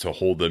State to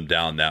hold them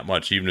down that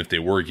much, even if they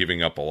were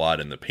giving up a lot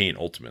in the paint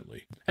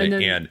ultimately.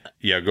 And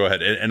yeah, go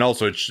ahead. And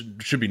also it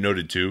should be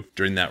noted too,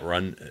 during that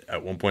run,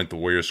 at one point the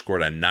Warriors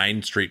scored on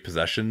 9 straight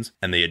possessions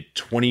and they had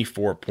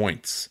 24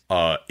 points,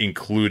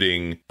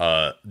 including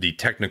the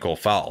technical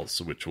fouls,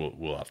 which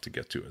we'll have to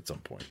get to at some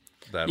point.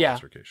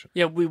 Altercation.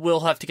 Yeah, we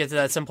will have to get to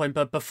that at some point.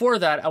 But before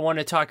that, I want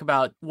to talk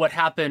about what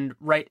happened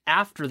right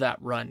after that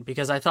run,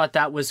 because I thought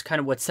that was kind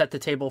of what set the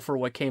table for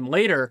what came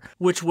later,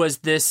 which was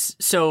this.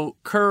 So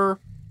Kerr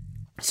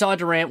saw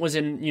Durant was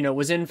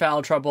in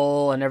foul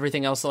trouble and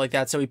everything else like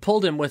that. So he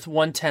pulled him with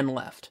 1:10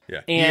 left.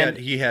 Yeah. And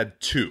he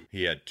had two.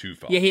 He had 2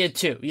 fouls. Yeah, he had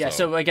 2. Yeah.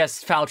 So I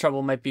guess foul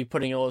trouble might be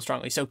putting it a little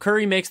strongly. So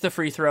Curry makes the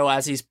free throw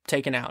as he's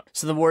taken out.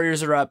 So the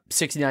Warriors are up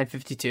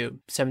 69-52,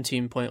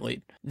 17-point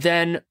lead.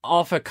 Then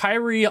off a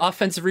Kyrie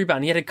offensive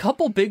rebound, he had a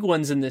couple big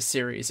ones in this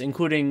series,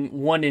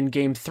 including one in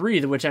game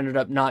 3, which ended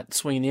up not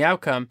swinging the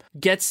outcome.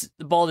 Gets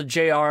the ball to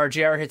JR.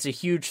 JR hits a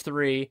huge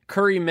 3.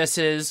 Curry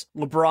misses.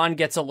 LeBron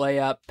gets a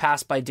layup,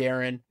 passed by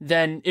Darren.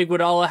 Then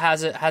Iguodala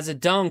has a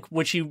dunk,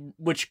 which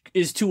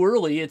is too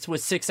early. It's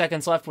with 6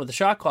 seconds left with the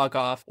shot clock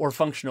off, or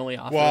functionally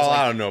off. Well,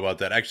 I don't know about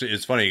that. Actually,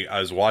 it's funny. I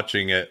was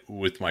watching it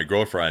with my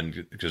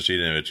girlfriend because she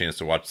didn't have a chance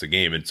to watch the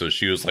game, and so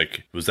she was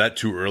like, "Was that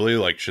too early?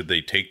 Like, should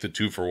they take the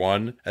 2 for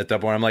 1 at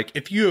that point?" I'm like,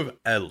 if you have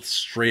a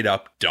straight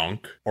up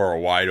dunk or a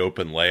wide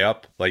open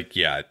layup, like,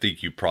 yeah, I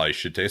think you probably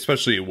should take,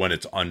 especially when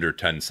it's under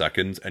 10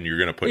 seconds and you're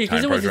going to put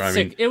time pressure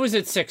on. It was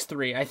at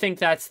 6-3. I think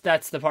that's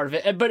the part of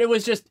it. But it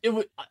was just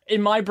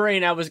in my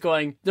brain. I was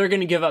going, they're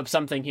going to give up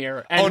something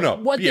here. And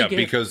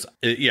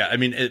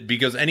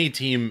because any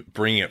team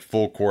bringing it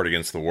full court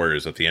against the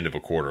Warriors at the end of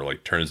a quarter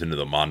like turns into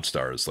the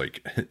Monstars,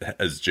 like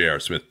as J.R.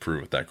 Smith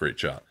proved with that great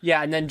shot.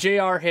 Yeah, and then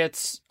J.R.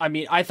 hits. I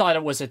mean, I thought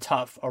it was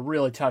a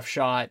really tough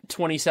shot.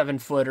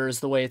 27-footer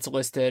is the way it's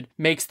listed.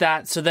 Makes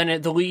that. So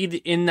then the lead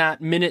in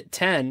that minute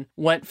 10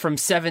 went from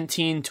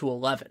 17 to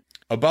 11.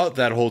 About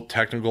that whole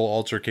technical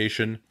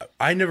altercation,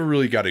 I never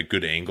really got a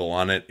good angle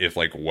on it if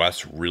like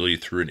Wes really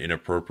threw an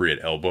inappropriate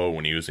elbow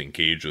when he was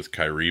engaged with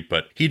Kyrie,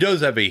 but he does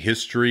have a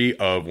history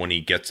of when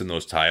he gets in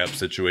those tie-up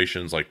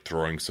situations like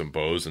throwing some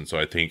bows, and so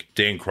I think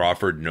Dan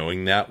Crawford,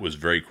 knowing that, was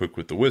very quick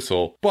with the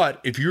whistle. But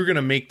if you're going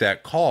to make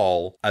that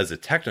call as a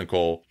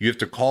technical, you have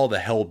to call the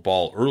held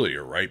ball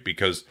earlier, right?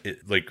 Because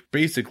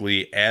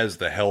basically as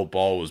the held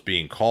ball was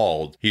being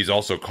called, he's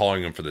also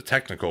calling him for the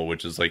technical,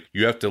 which is like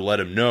you have to let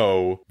him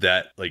know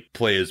that like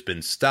play has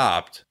been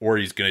stopped, or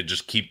he's going to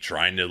just keep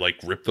trying to like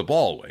rip the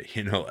ball away,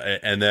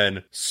 and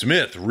then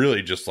Smith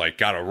really just like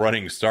got a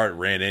running start,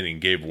 ran in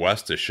and gave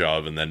West a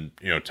shove, and then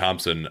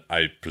Thompson,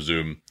 I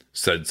presume,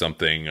 said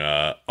something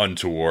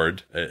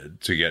untoward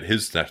to get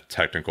his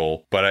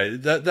technical,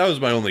 but that was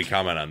my only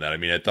comment on that. I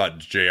mean, I thought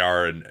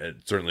JR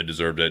and certainly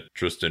deserved it.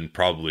 Tristan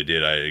probably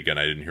did. I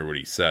didn't hear what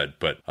he said,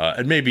 but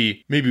and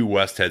maybe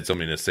West had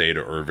something to say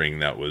to Irving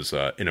that was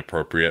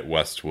inappropriate.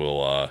 West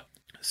will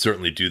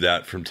certainly do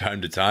that from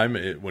time to time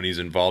when he's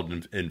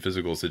involved in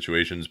physical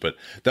situations, but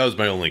that was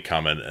my only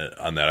comment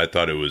on that. I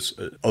thought it was,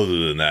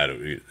 other than that,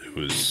 it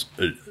was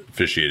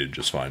officiated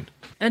just fine.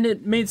 And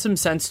it made some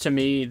sense to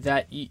me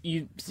that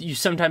you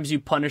sometimes you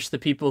punish the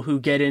people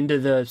who get into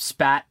the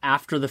spat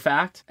after the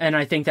fact. And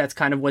I think that's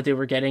kind of what they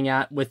were getting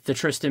at with the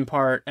Tristan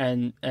part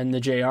and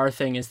the JR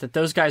thing, is that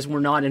those guys were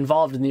not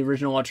involved in the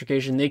original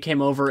altercation. They came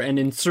over and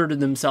inserted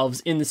themselves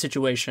in the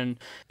situation.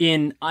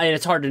 And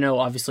it's hard to know,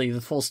 obviously,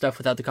 the full stuff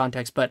without the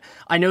context, but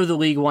I know the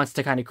league wants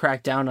to kind of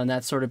crack down on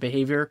that sort of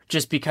behavior,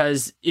 just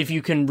because if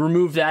you can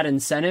remove that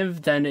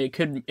incentive, then it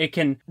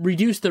can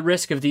reduce the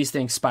risk of these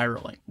things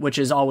spiraling, which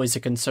is always a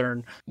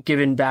concern.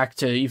 Given back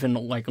to even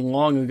like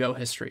long ago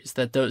histories,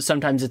 that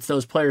sometimes it's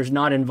those players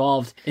not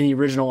involved in the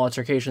original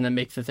altercation that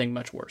make the thing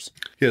much worse.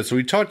 Yeah, so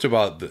we talked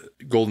about the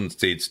Golden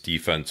State's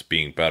defense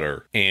being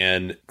better,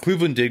 and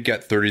Cleveland did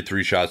get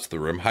 33 shots to the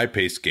rim,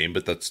 high-paced game,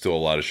 but that's still a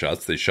lot of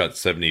shots. They shot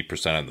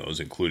 70% on those,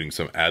 including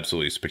some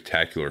absolutely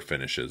spectacular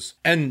finishes.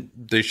 And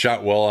they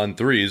shot well on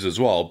threes as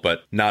well,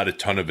 but not a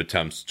ton of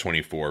attempts,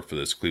 24 for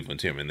this Cleveland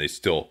team. And they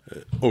still,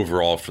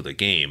 overall for the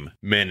game,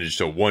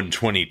 managed a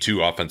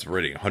 122 offensive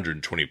rating,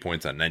 120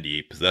 points on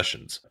 98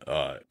 possessions.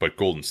 But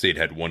Golden State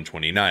had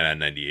 129 on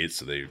 98,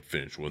 so they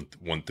finished with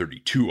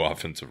 132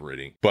 offensive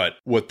rating. But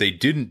what they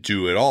didn't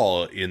do at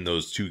all in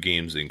those two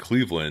games in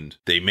Cleveland,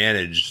 they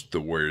managed,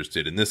 the Warriors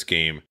did in this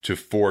game, to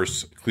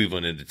force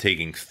Cleveland into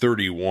taking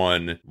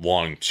 31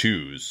 long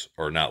twos,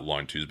 or not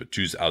long twos, but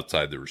twos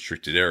outside the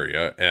restricted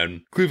area.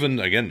 And Cleveland,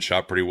 again,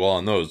 shot pretty well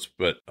on those,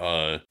 but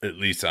at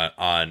least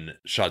on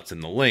shots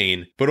in the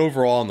lane. But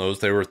overall on those,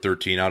 they were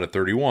 13 out of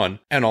 31.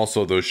 And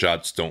also those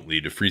shots don't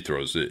lead to free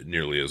throws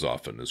nearly as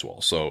often as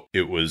well. So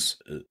it was,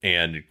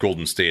 and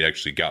Golden State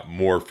actually got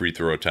more free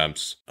throw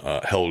attempts,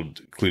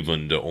 held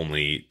Cleveland to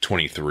only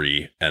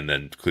 23, and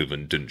then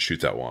Cleveland didn't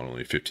shoot that well,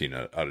 only 15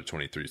 out of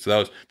 23.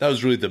 So that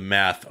was really the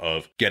math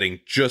of getting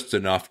just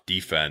enough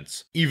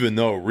defense, even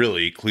though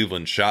really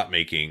Cleveland's shot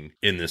making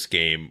in this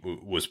game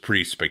was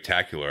pretty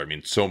spectacular. I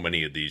mean, so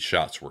many of these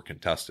shots were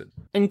contested.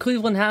 And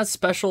Cleveland has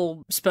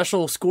special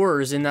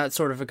scorers in that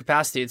sort of a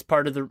capacity. It's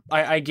part of the,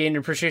 I gained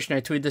appreciation.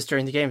 I tweeted this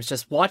during the game. It's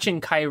just watching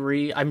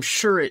Kyrie. I'm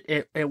sure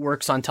it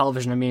works on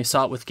television. I mean, I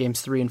saw it with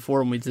games 3 and 4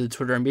 when we did the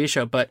Twitter NBA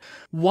show, but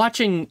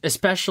watching,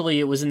 especially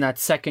it was in that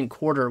second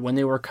quarter when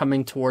they were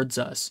coming towards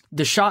us,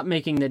 the shot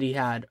making that he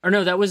had, or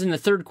no, that was in the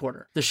third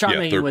quarter. The shot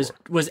making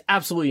was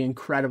absolutely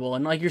incredible.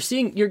 And like you're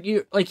seeing,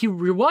 you're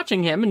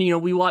watching him, and you know,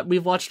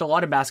 we've watched a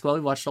lot of basketball.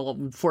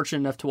 We're fortunate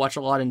enough to watch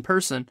a lot in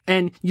person,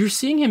 and you're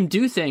seeing him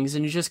do things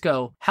and you just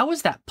go, how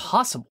is that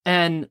possible?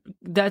 And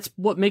that's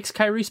what makes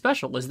Kyrie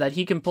special, is that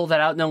he can pull that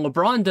out. Now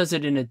LeBron does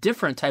it in a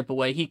different type of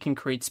way. He can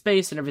create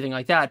space and everything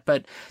like that,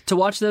 but to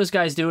watch those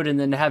guys do it and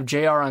then to have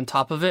JR on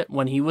top of it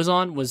when he was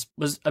on was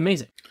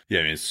amazing.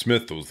 Yeah, I mean,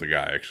 Smith was the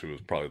guy I actually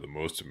was probably the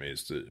most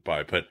amazed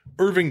by, but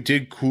Irving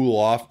did cool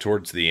off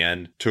towards the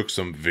end, took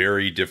some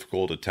very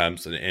difficult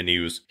attempts, and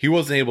he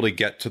wasn't able to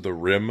get to the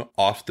rim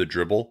off the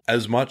dribble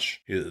as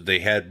much. They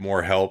had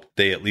more help.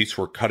 They at least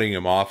were cutting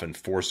him off and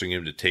forcing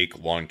him to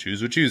take long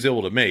twos, which he was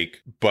able to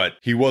make, but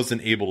he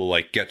wasn't able to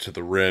like get to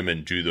the rim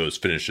and do those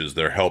finishes.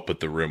 Their help at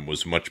the rim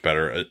was much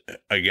better.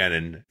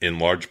 Again, in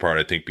large part,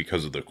 I think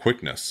because of the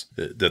quickness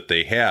that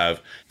they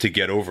have to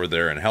get over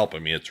there and help. I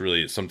mean, it's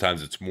really,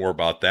 sometimes it's more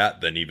about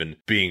that than even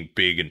being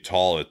big and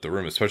tall at the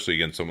rim, especially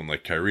against someone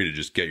like Kyrie, to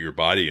just get your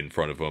body in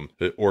front of him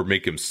or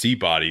make him see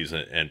bodies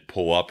and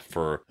pull up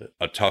for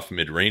a tough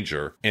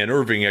mid-ranger. And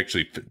Irving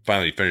actually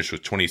finally finished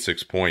with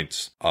 26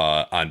 points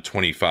on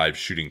 25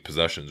 shooting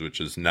possessions,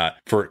 which is not,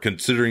 for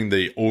considering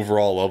the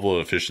overall level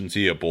of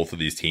efficiency of both of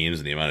these teams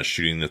and the amount of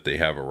shooting that they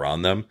have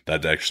around them,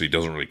 that actually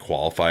doesn't really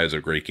qualify as a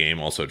great game.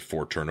 Also had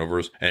 4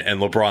 turnovers. And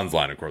LeBron's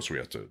line, of course, we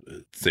have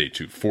to say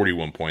too,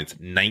 41 points,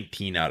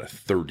 19 out of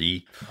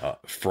 30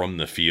 from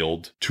the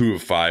field, 2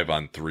 of 5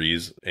 on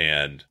threes,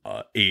 and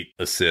 8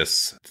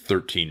 assists,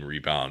 13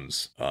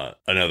 rebounds.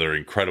 Another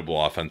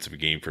incredible offensive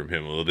game from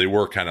him, although they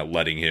were kind of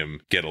letting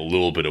him get a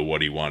little bit of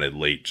what he wanted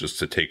late just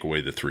to take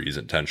away the threes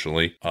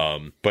intentionally.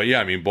 But yeah,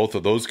 I mean, both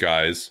of those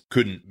guys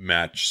couldn't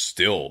match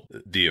still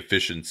the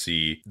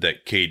efficiency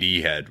that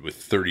KD had with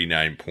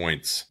 39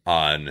 points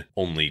on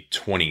only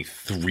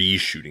 23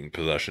 shooting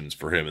possessions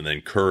for him. And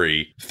then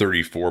Curry,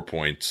 34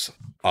 points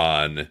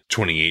on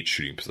 28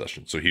 shooting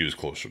possessions. So he was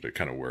closer to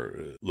kind of where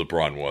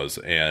LeBron was.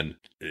 And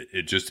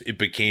it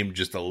became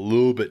just a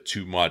little bit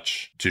too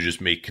much to just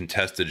make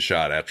contested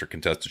shot after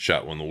contested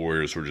shot when the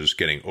Warriors were just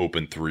getting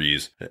open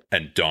threes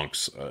and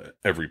dunks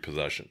every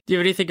possession. Do you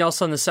have anything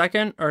else on the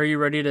second, or are you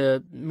ready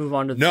to move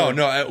on to the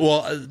third?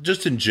 Well,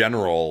 just in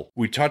general,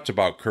 we talked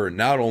about Kerr.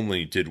 Not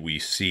only did we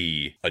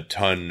see a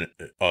ton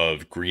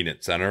of Green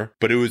at center,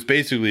 but it was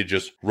basically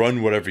just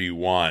run whatever you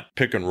want,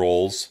 pick and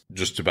rolls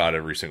just about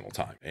every single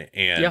time.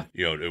 And,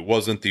 you know, it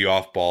wasn't the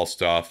off-ball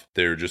stuff.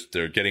 They're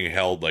getting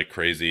held like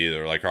crazy.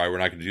 They're like, all right, we're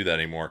not going to do that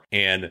anymore.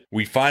 And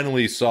we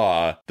finally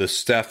saw the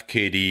Steph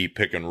KD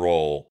pick and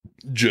roll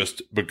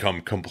just become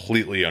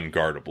completely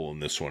unguardable in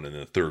this one in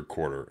the third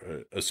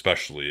quarter,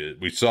 especially.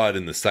 We saw it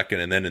in the second,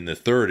 and then in the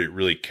third, it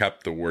really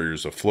kept the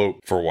Warriors afloat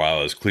for a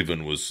while as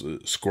Cleveland was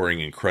scoring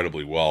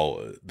incredibly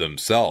well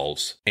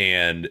themselves.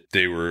 And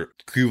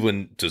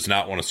Cleveland does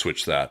not want to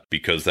switch that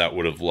because that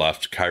would have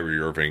left Kyrie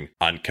Irving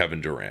on Kevin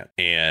Durant.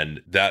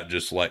 And that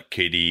just let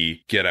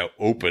KD get out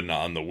open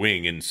on the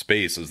wing in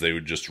space as they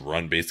would just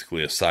run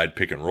basically a side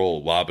pick and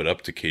roll, lob it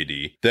up to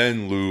KD.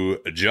 Then Lou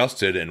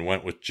adjusted and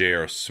went with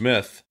J.R.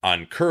 Smith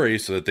on Curry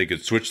so that they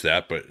could switch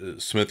that,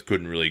 but Smith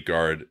couldn't really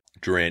guard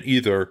Durant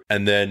either.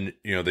 And then,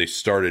 you know, they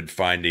started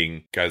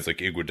finding guys like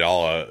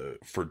Iguodala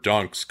for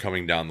dunks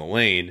coming down the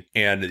lane.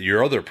 And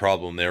your other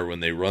problem there when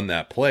they run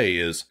that play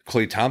is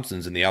Klay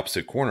Thompson's in the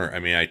opposite corner. I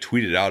mean, I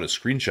tweeted out a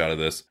screenshot of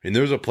this. I mean,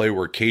 there's a play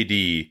where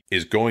KD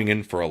is going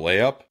in for a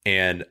layup,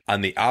 and on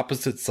the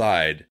opposite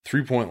side,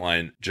 3-point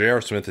line,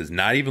 J.R. Smith is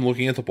not even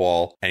looking at the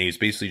ball, and he's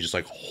basically just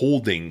like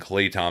holding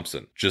Klay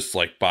Thompson, just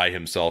like by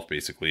himself,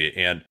 basically.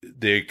 And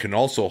they can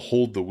also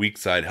hold the weak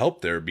side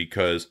help there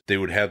because they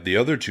would have the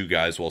other two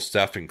guys while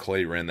Steph and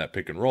Klay ran that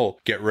pick and roll,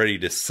 get ready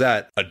to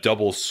set a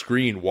double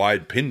screen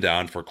wide pin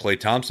down for Klay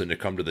Thompson to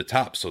come to the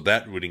top. So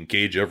that would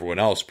engage everyone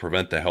else,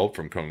 prevent the help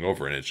from coming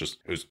over. And it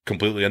was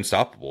completely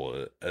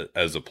unstoppable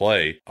as a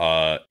play,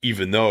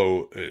 even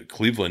though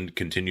Cleveland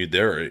continued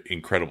their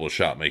incredible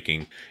shot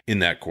making in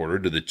that quarter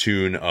to the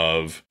tune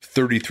of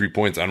 33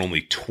 points on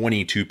only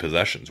 22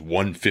 possessions,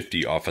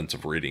 150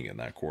 offensive rating in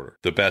that quarter.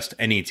 The best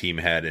any team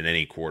had in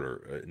any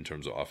quarter in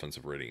terms of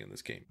offensive rating in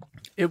this game.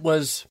 It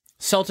was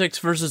Celtics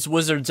versus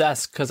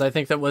Wizards-esque, because I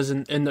think that was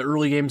in the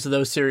early games of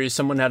those series,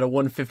 someone had a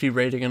 150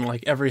 rating in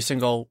like every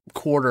single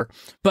quarter.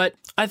 But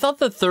I thought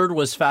the third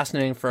was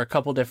fascinating for a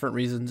couple different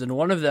reasons, and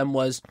one of them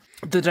was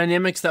the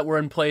dynamics that were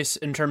in place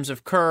in terms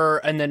of Kerr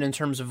and then in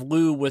terms of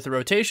Lou with the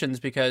rotations,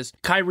 because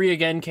Kyrie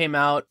again came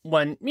out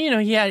when,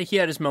 he had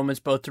his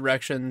moments both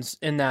directions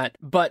in that,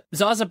 but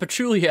Zaza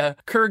Pachulia,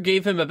 Kerr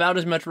gave him about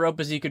as much rope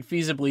as he could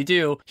feasibly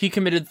do. He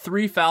committed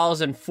 3 fouls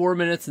in 4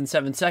 minutes and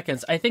 7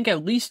 seconds. I think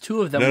at least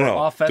 2 of them were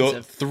offensive.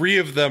 Three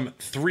of them,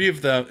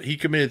 he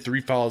committed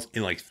 3 fouls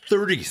in like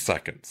 30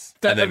 seconds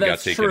and then got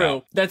taken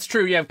out. That's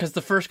true, yeah, because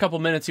the first couple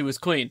minutes he was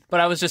clean. But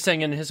I was just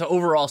saying in his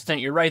overall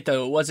stint, you're right,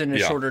 though, it was in a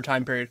shorter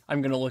time period.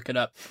 I'm going to look it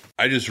up.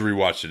 I just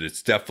rewatched it.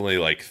 It's definitely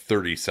like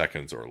 30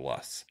 seconds or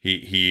less.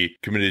 He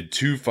committed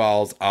 2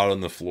 fouls out on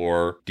the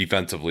floor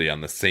defensively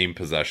on the same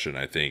possession,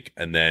 I think.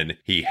 And then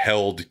he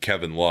held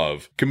Kevin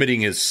Love,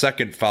 committing his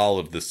second foul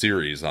of the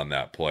series on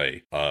that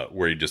play,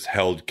 where he just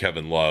held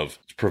Kevin Love,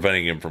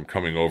 preventing him from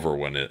coming over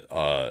when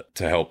to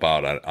help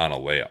out on a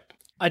layup.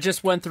 I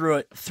just went through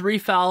it. 3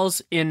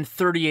 fouls in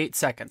 38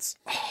 seconds.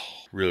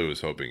 Really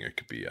was hoping it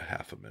could be a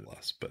half a minute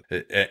less. But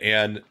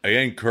and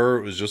again,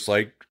 Kerr was just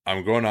like,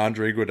 I'm going to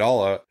Andre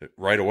Iguodala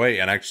right away,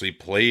 and actually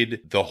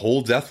played the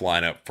whole death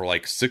lineup for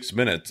like 6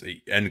 minutes,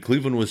 and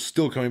Cleveland was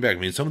still coming back. I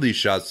mean, some of these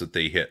shots that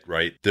they hit,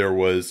 right? There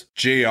was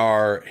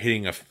JR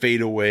hitting a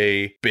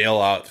fadeaway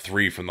bailout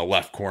 3 from the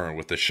left corner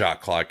with the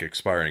shot clock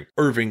expiring.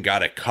 Irving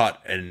got a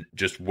cut and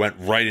just went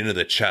right into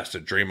the chest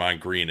of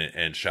Draymond Green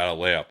and shot a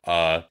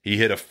layup. He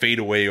hit a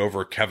fadeaway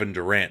over Kevin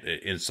Durant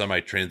in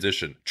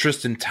semi-transition.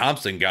 Tristan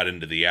Thompson got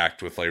into the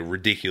act with like a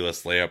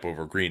ridiculous layup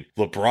over Green.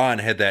 LeBron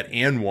had that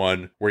and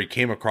one where he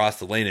came across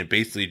the lane and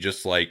basically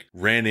just like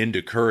ran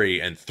into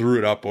Curry and threw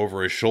it up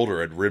over his shoulder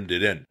and rimmed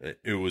it in.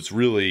 It was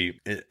really,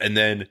 and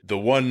then the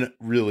one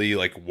really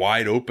like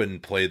wide open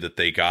play that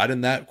they got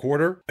in that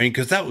quarter, I mean,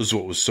 because that was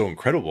what was so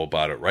incredible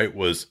about it, right?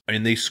 Was, I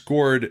mean, they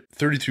scored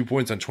 32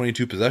 points on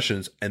 22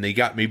 possessions and they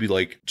got maybe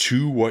like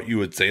 2 what you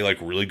would say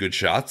like really good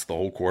shots the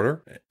whole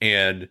quarter.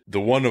 And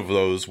the one of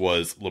those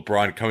was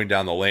LeBron coming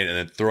down the lane and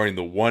then throwing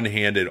the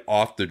one-handed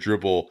off the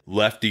dribble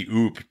lefty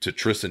oop to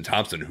Tristan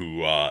Thompson,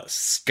 who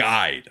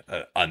skied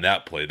on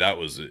that play. That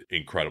was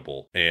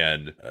incredible.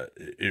 And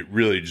it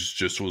really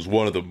just was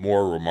one of the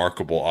more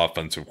remarkable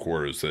offensive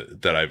quarters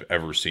that I've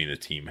ever seen a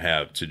team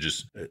have. To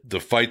just, the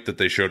fight that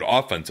they showed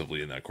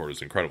offensively in that quarter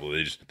is incredible.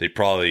 They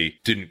probably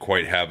didn't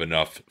quite have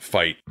enough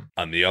fight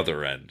on the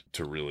other end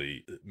to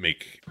really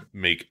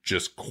make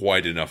just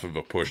quite enough of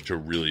a push to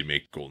really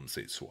make Golden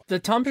State sweat. The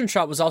Thompson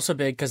shot was also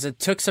big because it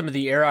took some of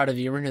the air out of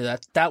the arena.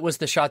 That was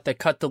the shot that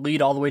cut the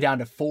lead all the way down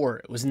to 4.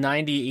 It was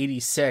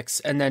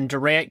 90-86, and then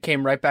Durant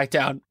came right back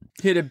down,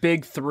 hit a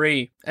big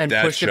 3, and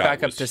pushed it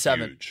back up to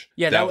 7. Huge.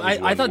 Yeah,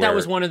 I thought that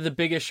was one of the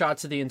biggest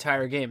shots of the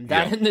entire game.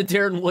 That and the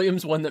Darren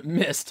Williams one that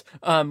missed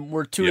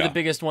were 2 of the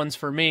biggest ones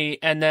for me.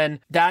 And then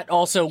that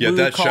also, Lou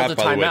that called shot, a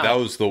by the way, timeout.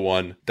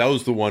 that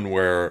was the one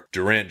where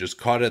Durant just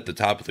caught it at the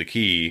top of the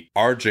key.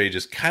 RJ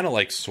just kind of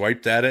like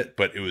swiped at it,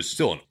 but it was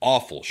still an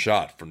awful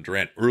shot from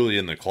Durant early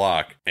in the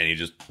clock. And he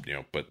just,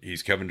 but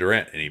he's Kevin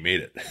Durant and he made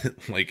it.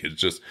 Like, it's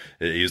just,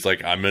 he's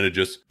like, I'm going to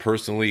just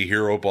personally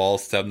hero ball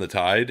stem the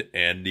tide,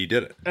 and he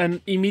did it.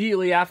 And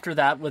immediately after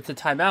that, with the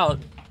timeout,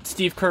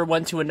 Steve Kerr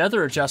went to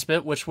another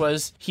adjustment, which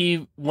was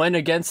he went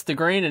against the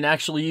grain and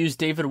actually used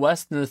David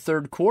West in the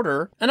third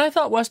quarter. And I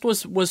thought West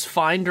was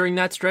fine during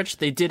that stretch.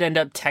 They did end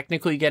up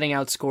technically getting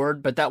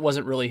outscored, but that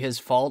wasn't really his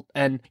fault.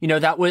 And,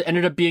 that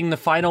ended up being the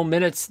final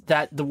minutes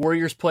that the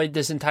Warriors played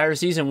this entire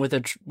season with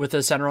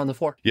a center on the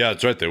floor. Yeah,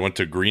 that's right. They went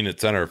to Green at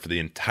center for the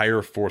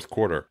entire fourth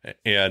quarter.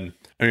 And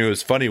I mean, it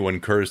was funny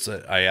when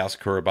I asked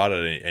Kerr about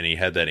it, and he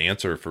had that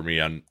answer for me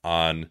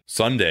on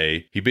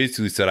Sunday. He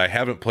basically said, I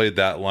haven't played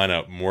that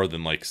lineup more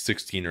than like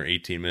 16 or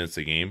 18 minutes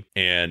a game.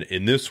 And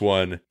in this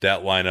one,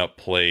 that lineup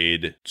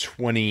played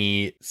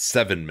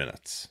 27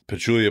 minutes.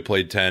 Pachulia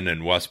played 10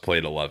 and West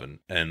played 11.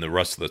 And the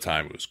rest of the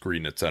time it was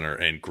Green at center,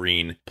 and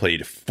Green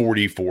played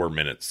 44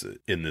 minutes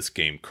in this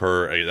game.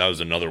 Kerr, that was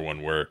another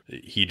one where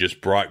he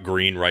just brought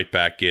Green right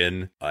back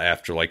in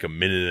after like a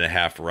minute and a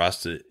half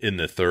rest in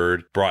the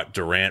third, brought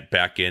Durant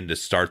back back in to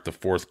start the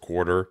fourth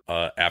quarter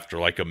after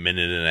like a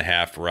minute and a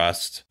half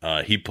rest.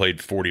 He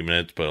played 40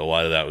 minutes, but a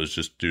lot of that was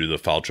just due to the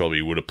foul trouble.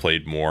 He would have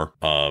played more.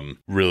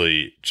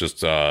 Really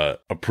just a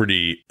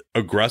pretty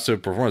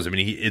aggressive performance. I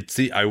mean,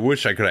 I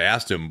wish I could have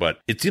asked him, but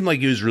it seemed like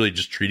he was really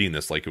just treating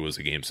this like it was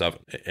a game 7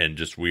 and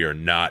just, we are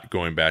not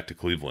going back to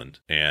Cleveland.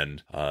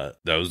 And that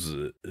was,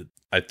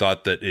 I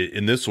thought that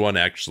in this one,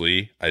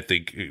 actually, I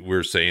think we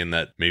were saying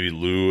that maybe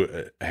Lou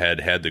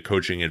had the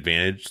coaching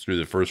advantage through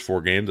the first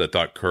 4 games. I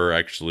thought Kerr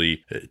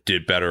actually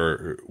did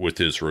better with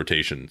his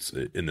rotations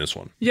in this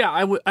one. Yeah,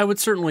 I would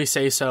certainly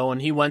say so.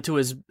 And he went to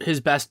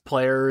his best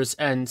players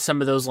and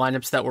some of those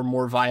lineups that were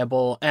more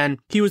viable. And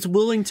he was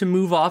willing to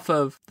move off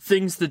of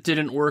things that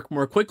didn't work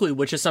more quickly,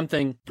 which is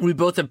something we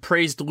both have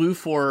praised Lou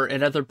for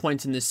at other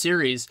points in this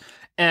series.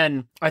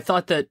 And I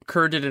thought that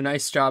Kerr did a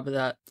nice job of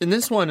that in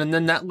this one. And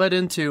then that led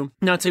into,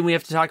 not saying we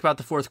have to talk about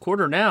the fourth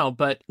quarter now,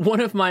 but one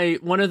of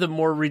the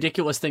more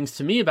ridiculous things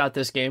to me about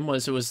this game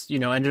was it was,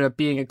 ended up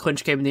being a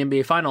clinch game in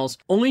the NBA Finals.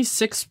 Only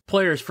 6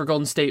 players for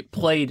Golden State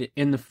played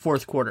in the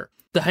fourth quarter.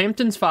 The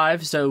Hamptons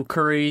 5, so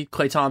Curry,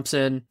 Klay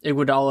Thompson,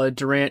 Iguodala,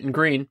 Durant, and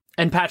Green,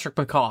 and Patrick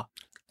McCaw.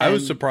 I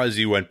was surprised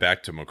he went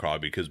back to McCaw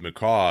because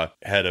McCaw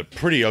had a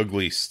pretty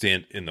ugly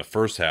stint in the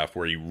first half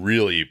where he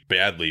really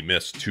badly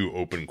missed 2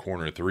 open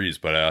corner threes.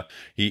 But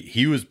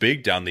he was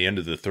big down the end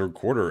of the third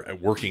quarter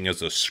at working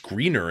as a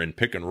screener in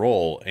pick and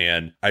roll.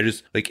 And I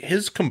just like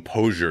his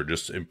composure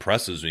just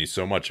impresses me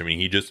so much. I mean,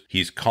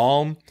 he's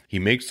calm. He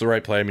makes the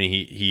right play. I mean,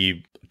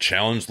 he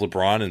challenged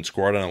LeBron and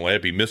scored on a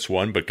layup. He missed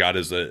one, but got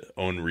his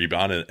own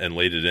rebound and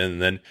laid it in.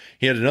 And then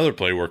he had another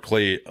play where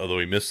Klay, although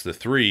he missed the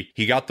 3,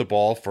 he got the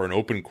ball for an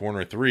open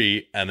corner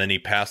 3, and then he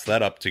passed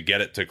that up to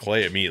get it to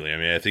Klay immediately. I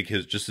mean, I think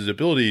his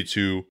ability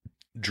to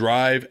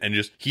drive and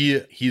just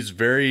he's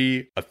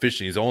very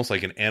efficient. He's almost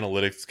like an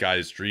analytics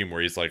guy's dream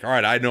where he's like, all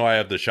right, I know I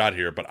have the shot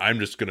here, but I'm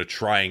just going to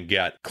try and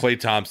get Klay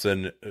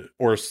Thompson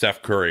or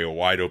Steph Curry a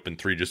wide open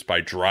 3 just by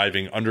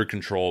driving under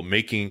control,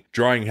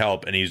 drawing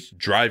help, and he's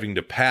driving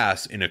to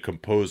pass in a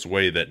composed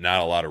way that not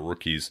a lot of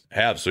rookies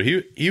have. So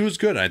he was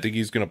good. I think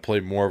he's going to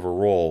play more of a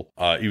role,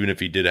 even if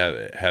he did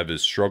have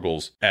his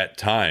struggles at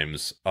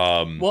times.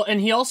 Well, and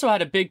he also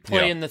had a big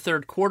play in the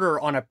third quarter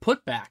on a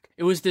putback.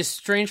 It was this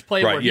strange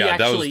play where he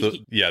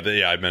actually...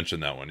 I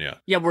mentioned that one,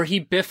 Yeah, where he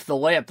biffed the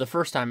layup the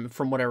first time,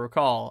 from what I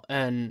recall.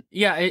 And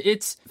yeah,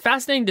 it's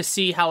fascinating to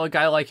see how a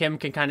guy like him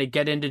can kind of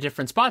get into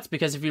different spots,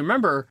 because if you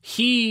remember,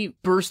 he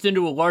burst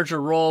into a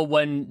larger role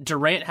when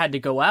Durant had to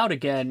go out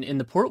again in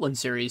the Portland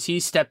series. He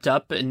stepped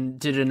up and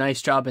did a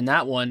nice job in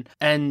that one.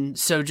 And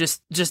so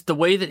just the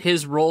way that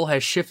his role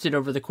has shifted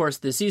over the course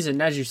of the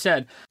season, as you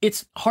said,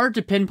 it's hard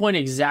to pinpoint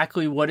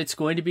exactly what it's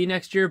going to be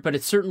next year, but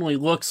it certainly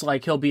looks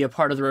like he'll be a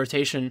part of the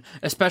rotation,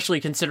 especially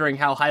considering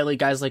how highly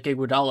guys like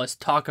Iguodala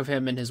talk of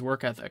him and his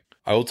work ethic.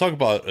 I will talk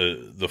about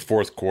the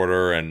fourth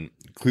quarter and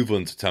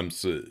Cleveland's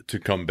attempts to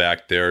come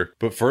back there.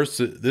 But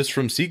first, this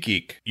from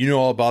SeatGeek. You know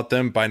all about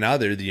them by now.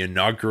 They're the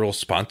inaugural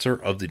sponsor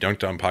of the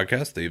Dunked On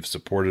podcast. They've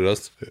supported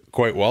us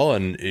quite well,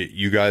 and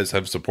you guys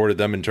have supported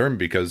them in turn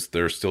because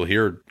they're still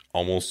here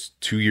almost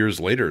 2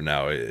 years later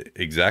now,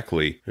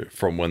 exactly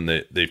from when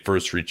they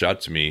first reached out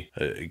to me.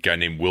 A guy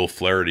named Will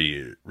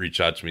Flaherty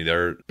reached out to me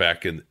there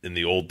back in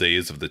the old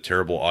days of the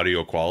terrible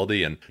audio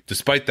quality. And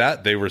despite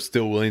that, they were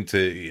still willing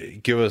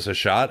to give us a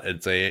shot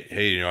and say,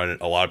 hey,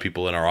 a lot of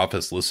people in our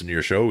office listen to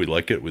your show. We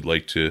like it. We'd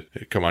like to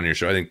come on your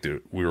show. I think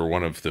we were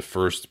one of the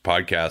first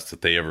podcasts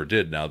that they ever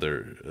did. Now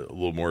they're a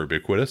little more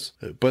ubiquitous,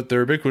 but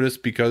they're ubiquitous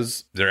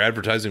because their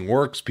advertising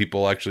works.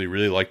 People actually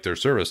really like their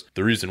service.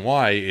 The reason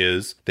why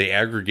is they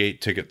aggregate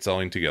ticket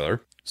selling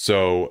together.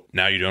 So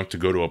now you don't have to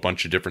go to a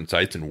bunch of different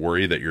sites and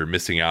worry that you're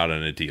missing out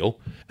on a deal.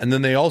 And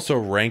then they also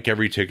rank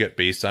every ticket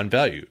based on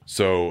value.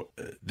 So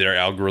their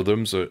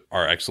algorithms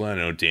are excellent.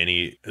 I know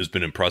Danny has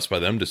been impressed by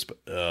them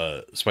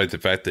despite the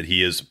fact that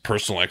he has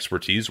personal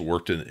expertise,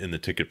 worked in the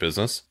ticket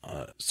business.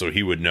 So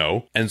he would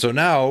know. And so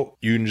now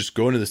you can just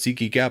go into the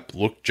SeatGeek app,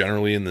 look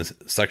generally in the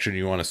section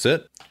you want to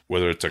sit,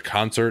 whether it's a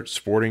concert,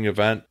 sporting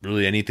event,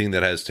 really anything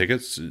that has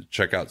tickets,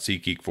 check out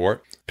SeatGeek for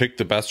it. Pick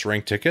the best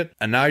ranked ticket,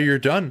 and now you're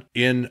done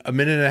in a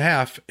minute and a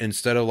half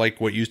instead of like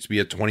what used to be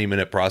a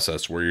 20-minute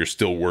process where you're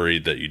still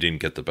worried that you didn't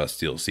get the best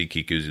deal.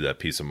 SeatGeek gives you that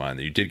peace of mind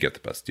that you did get the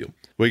best deal.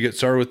 When you get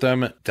started with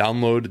them,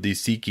 download the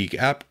SeatGeek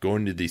app, go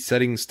into the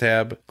settings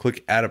tab,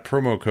 click add a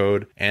promo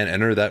code, and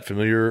enter that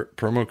familiar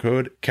promo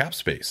code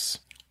CAPSPACE.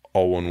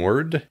 All one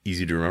word,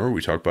 easy to remember.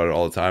 We talk about it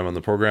all the time on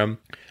the program.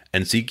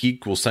 And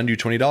SeatGeek will send you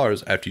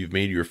 $20 after you've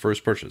made your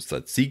first purchase.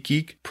 That's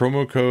SeatGeek,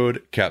 promo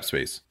code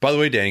CAPSPACE. By the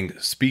way, Dang,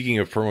 speaking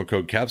of promo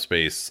code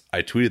CAPSPACE,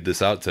 I tweeted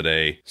this out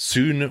today.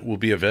 Soon will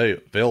be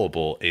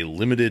available a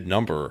limited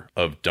number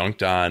of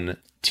Dunked On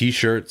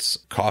t-shirts,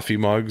 coffee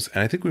mugs,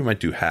 and I think we might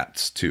do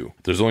hats too.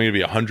 There's only gonna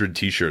be 100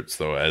 t-shirts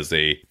though as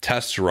a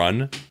test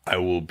run. I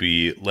will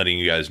be letting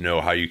you guys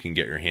know how you can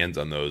get your hands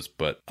on those,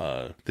 but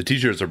the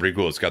t-shirts are pretty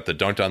cool. It's got the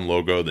Dunked On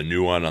logo, the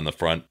new one on the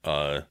front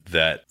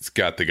that's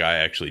got the guy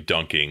actually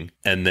dunking,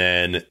 and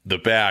then the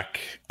back,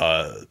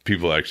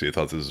 people actually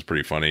thought this was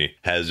pretty funny,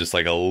 has just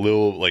like a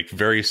little, like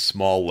very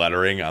small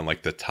lettering on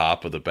like the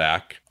top of the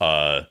back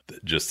that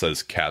just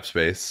says cap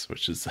space,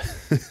 which is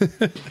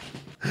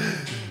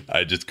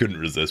I just couldn't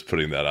resist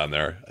putting that on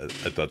there.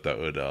 I thought that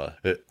would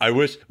I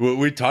wish what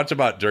we talked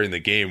about during the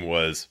game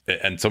was,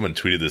 and someone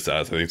tweeted this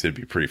out, so I think it'd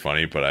be pretty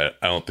funny, but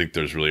I don't think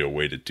there's really a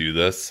way to do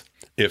this.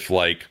 If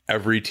like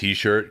every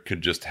t-shirt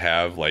could just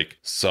have like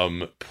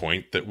some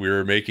point that we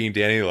were making,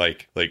 Danny,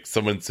 like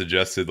someone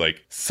suggested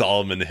like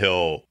Solomon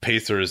Hill,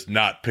 Pacers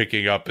not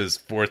picking up his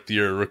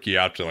 4th-year rookie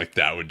option, like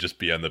that would just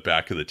be on the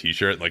back of the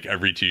t-shirt. Like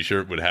every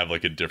t-shirt would have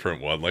like a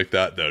different one like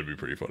that. That would be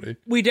pretty funny.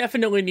 We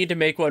definitely need to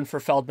make one for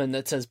Feldman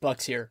that says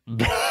Bucks here.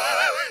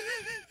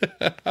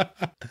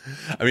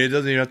 I mean, it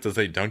doesn't even have to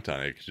say Dunked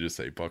On. It could just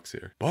say Bucks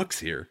here. Bucks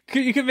here.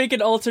 You could make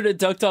an alternate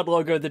Dunked On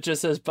logo that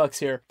just says Bucks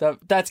here.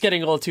 That's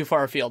getting a little too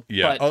far afield.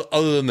 Yeah, but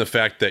other than the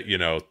fact that, you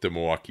know, the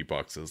Milwaukee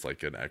Bucks is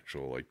like an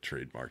actual like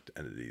trademarked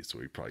entity, so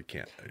we probably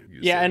can't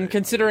use yeah, and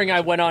considering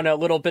I went on a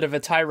little bit of a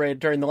tirade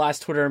during the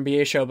last Twitter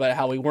NBA show about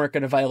how we weren't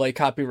going to violate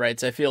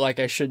copyrights, I feel like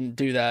I shouldn't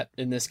do that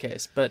in this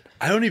case. But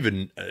I don't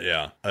even,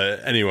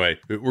 anyway,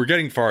 we're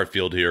getting far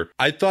afield here.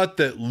 I thought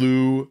that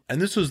Lou, and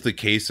this was the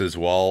case as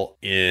well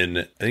in,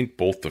 I think,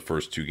 both the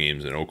first 2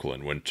 games in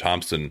Oakland, when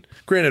Thompson,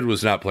 granted,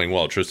 was not playing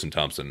well, Tristan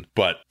Thompson,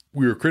 but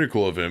we were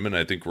critical of him, and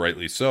I think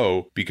rightly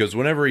so, because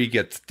whenever he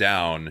gets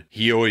down,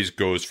 he always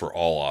goes for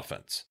all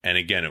offense. And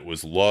again, it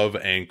was Love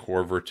and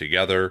Korver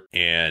together,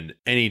 and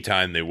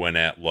anytime they went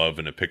at Love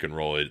in a pick and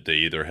roll, they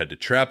either had to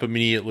trap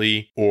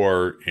immediately,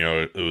 or, you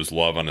know, it was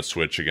Love on a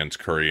switch against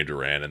Curry and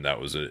Durant, and that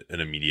was an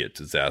immediate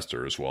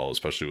disaster as well,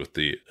 especially with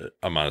the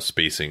amount of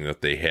spacing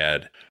that they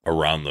had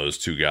around those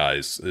 2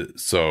 guys.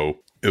 So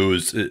it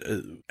was,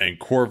 and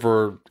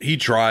Korver, he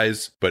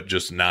tries, but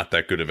just not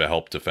that good of a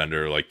help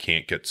defender, like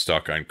can't get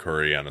stuck on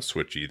Curry on a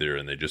switch either.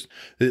 And they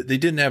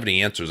didn't have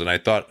any answers. And I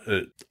thought,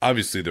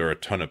 obviously there are a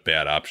ton of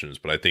bad options,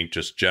 but I think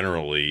just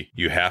generally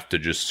you have to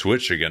just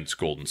switch against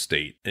Golden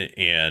State.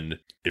 And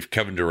if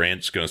Kevin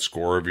Durant's going to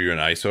score over you in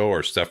ISO,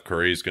 or Steph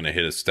Curry is going to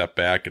hit a step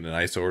back in an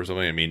ISO or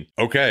something, I mean,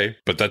 okay,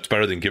 but that's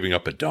better than giving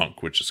up a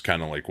dunk, which is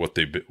kind of like what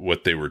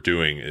they were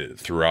doing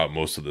throughout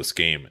most of this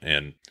game.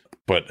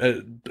 But,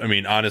 I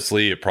mean,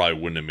 honestly, it probably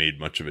wouldn't have made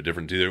much of a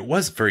difference either. It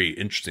was very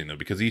interesting, though,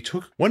 because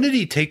when did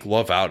he take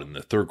Love out in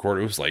the third quarter?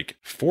 It was like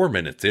 4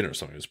 minutes in or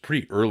something. It was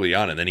pretty early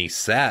on. And then he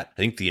sat,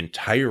 I think, the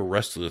entire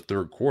rest of the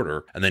third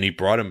quarter. And then he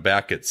brought him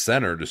back at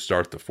center to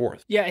start the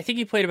fourth. Yeah, I think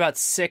he played about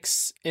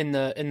 6 in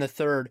the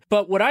third.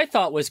 But what I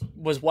thought was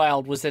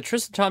wild was that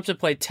Tristan Thompson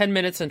played 10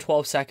 minutes and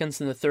 12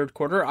 seconds in the third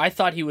quarter. I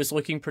thought he was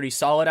looking pretty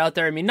solid out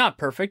there. I mean, not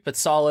perfect, but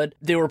solid.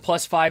 They were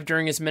 +5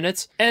 during his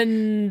minutes.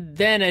 And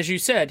then, as you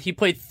said, he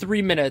played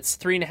 3.5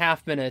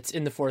 minutes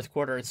in the fourth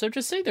quarter. And so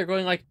just sitting there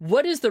going like,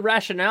 what is the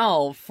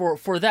rationale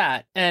for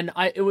that? And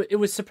it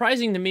was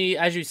surprising to me,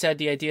 as you said,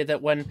 the idea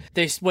that when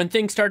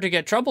things start to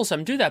get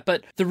troublesome, do that.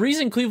 But the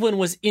reason Cleveland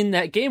was in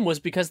that game was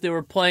because they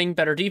were playing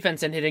better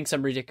defense and hitting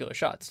some ridiculous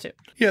shots too.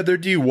 Yeah, their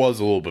D was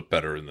a little bit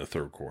better in the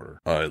third quarter.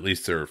 At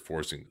least they were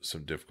forcing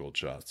some difficult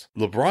shots.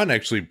 LeBron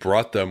actually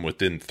brought them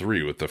within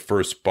 3 with the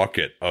first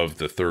bucket of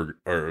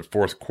the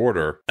fourth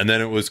quarter. And then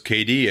it was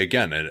KD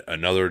again,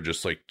 another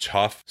just like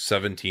tough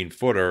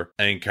 17-footer.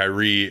 And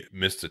Kyrie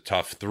missed a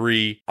tough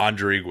 3.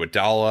 Andre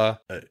Iguodala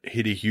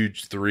hit a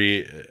huge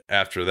 3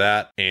 after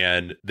that.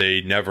 And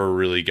they never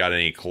really got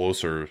any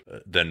closer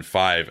than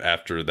 5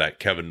 after that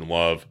Kevin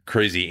Love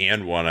crazy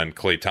and one on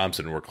Klay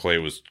Thompson, where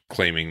Klay was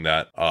claiming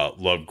that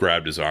Love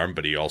grabbed his arm,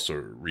 but he also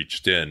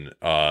reached in.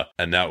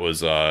 And that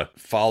was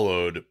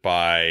followed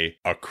by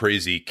a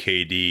crazy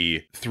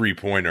KD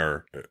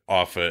 3-pointer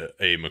off a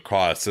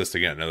McCaw assist.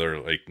 Again, another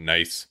like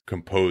nice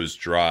composed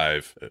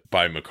drive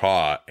by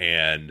McCaw.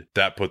 And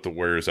that put the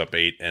Warriors up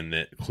 8,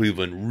 and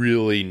Cleveland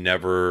really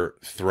never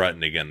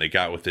threatened again. They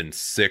got within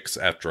 6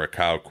 after a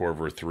Kyle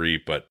Korver 3,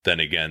 but then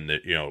again,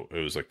 it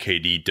was a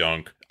KD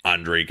dunk.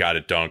 Andre got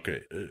a dunk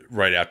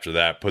right after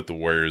that, put the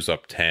Warriors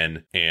up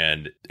 10,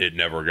 and it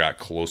never got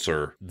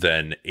closer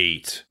than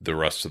 8 the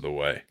rest of the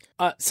way.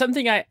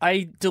 Something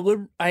I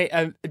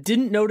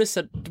didn't notice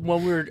that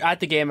when we were at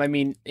the game. I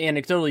mean,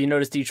 anecdotally, you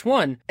noticed each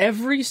one.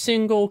 Every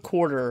single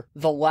quarter,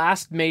 the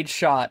last made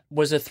shot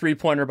was a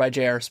 3-pointer by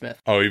J.R. Smith.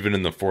 Oh, even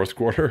in the fourth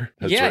quarter?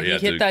 That's right. He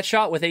hit that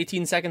shot with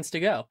 18 seconds to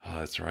go. Oh,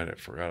 that's right. I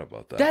forgot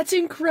about that. That's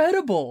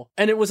incredible.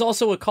 And it was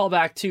also a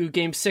callback to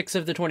Game 6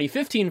 of the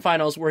 2015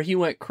 finals, where he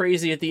went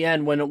crazy at the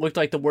end when it looked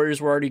like the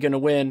Warriors were already going to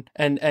win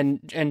and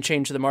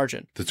change the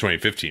margin. The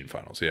 2015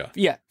 finals, yeah.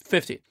 Yeah.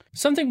 15.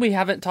 Something we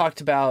haven't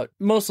talked about,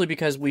 mostly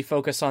because we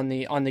focus on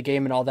the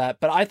game and all that,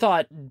 but I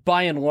thought,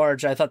 by and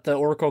large, I thought the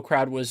Oracle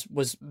crowd was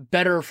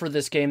better for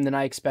this game than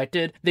I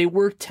expected. They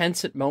were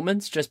tense at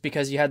moments just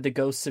because you had the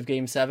ghosts of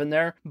Game 7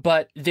 there,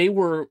 but they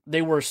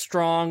were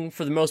strong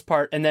for the most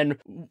part, and then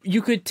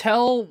you could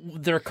tell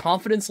their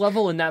confidence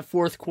level in that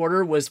fourth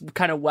quarter was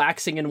kind of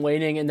waxing and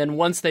waning, and then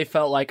once they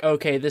felt like,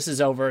 okay, this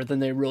is over, then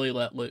they really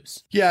let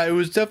loose. Yeah, it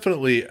was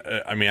definitely,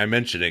 I mean, I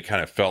mentioned it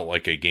kind of felt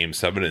like a Game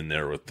 7 in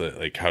there with the,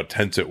 like, how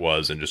tense it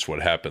was and just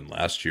what happened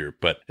last year.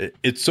 But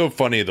it's so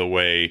funny the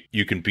way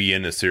you can be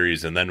in a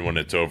series and then when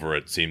it's over,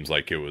 it seems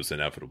like it was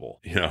inevitable.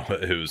 You know,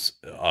 it was,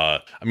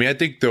 I mean, I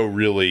think though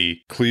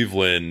really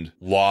Cleveland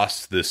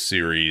lost this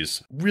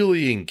series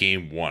really in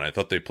Game 1. I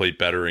thought they played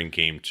better in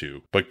Game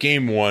 2, but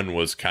Game 1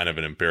 was kind of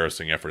an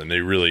embarrassing effort, and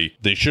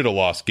they should have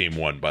lost Game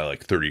 1 by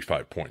like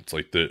 35 points.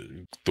 Like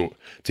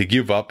to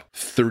give up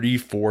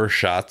 34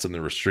 shots in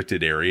the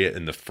restricted area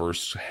in the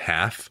first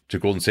half to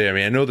Golden State. I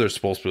mean, I know they're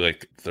supposed to be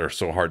like, they're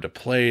so hard to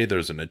play.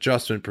 There's an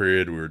adjustment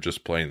period. We were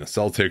just playing the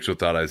Celtics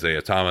without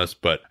Isaiah Thomas,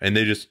 and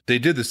they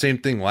did the same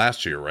thing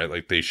last year, right?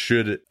 Like they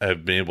should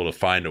have been able to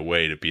find a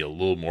way to be a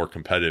little more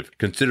competitive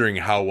considering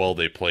how well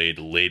they played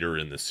later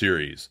in the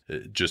series,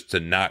 just to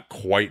not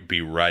quite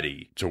be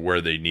ready to where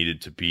they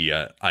needed to be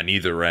on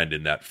either end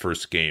in that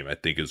first game, I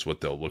think is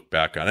what they'll look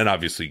back on. And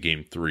obviously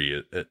Game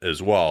 3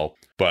 as well.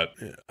 But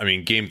I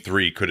mean, Game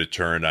 3 could have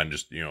turned on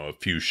just, you know, a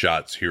few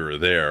shots here or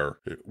there,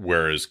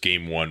 whereas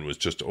Game 1 was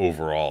just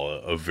overall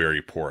a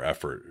very poor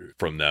effort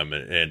from them,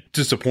 and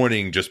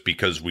disappointing just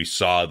because we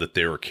saw that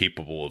they were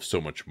capable of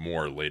so much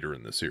more later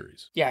in the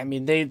series. Yeah, I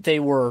mean, they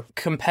were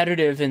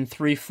competitive in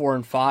 3, 4,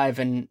 and 5,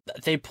 and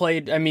they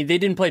played, I mean, they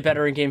didn't play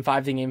better in Game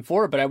 5 than Game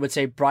 4, but I would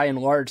say by and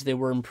large, they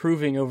were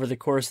improving over the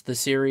course of the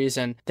series,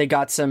 and they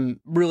got some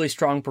really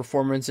strong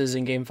performances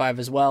in Game 5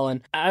 as well.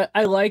 And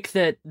I like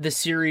that the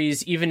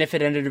series, even if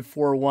it ended at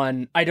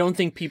 4-1, I don't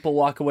think people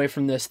walk away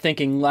from this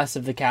thinking less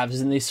of the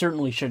Cavs, and they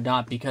certainly should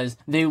not, because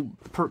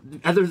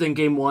other than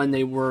Game 1,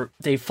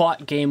 they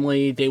fought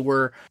gamely, they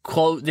were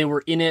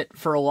in it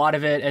for a lot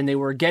of it, and they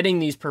were getting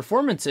these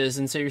performances.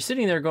 And so you're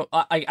sitting there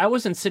I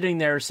wasn't sitting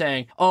there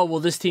saying, oh, well,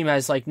 this team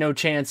has like no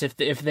chance if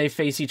they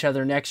face each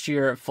other next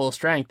year at full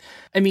strength.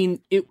 I mean,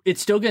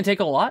 it's still going to take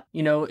a lot,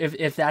 you know,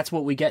 if that's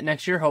what we get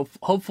next year.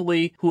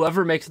 Hopefully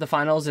whoever makes the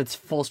finals, it's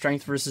full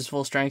strength versus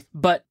full strength.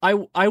 But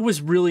I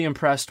was really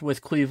impressed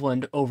with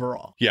Cleveland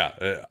overall.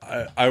 Yeah,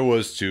 I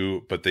was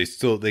too, but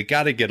they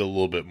got to get a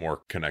little bit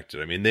more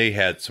connected. I mean, they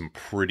had some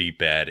pretty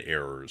bad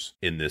errors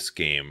in this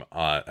game.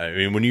 I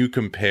mean, when you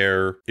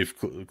compare if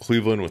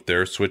Cleveland with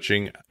their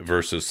switching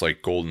versus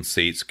like Golden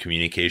State's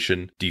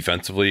communication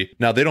defensively,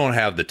 now they don't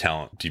have the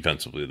talent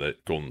defensively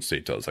that Golden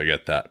State does. I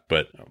get that,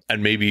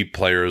 and maybe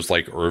players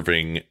like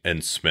Irving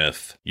and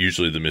Smith,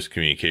 usually the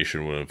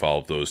miscommunication would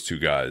involve those two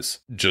guys,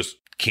 just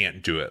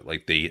can't do it.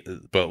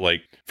 But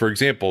for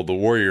example, the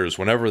Warriors,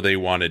 whenever they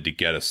wanted to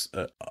get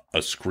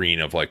a screen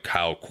of like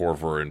Kyle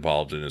Korver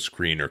involved in a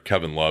screen or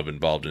Kevin Love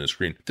involved in a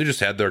screen, they just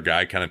had their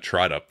guy kind of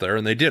trot up there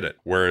and they did it.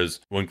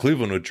 Whereas when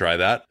Cleveland would try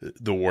that,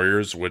 the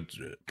Warriors would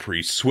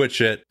pre-switch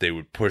it. They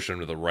would push them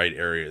to the right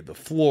area of the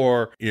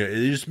floor. You know,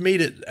 it just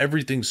made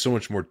everything so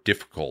much more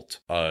difficult.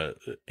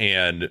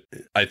 And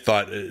I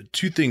thought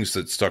two things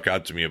that stuck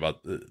out to me about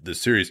the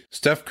series.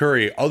 Steph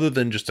Curry, other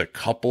than just a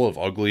couple of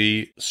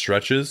ugly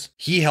stretches,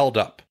 he held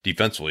up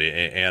defensively.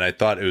 And I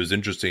thought it was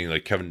interesting,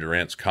 like Kevin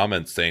Durant's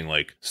comments saying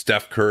like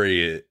Steph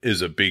Curry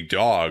is a big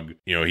dog.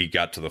 You know, he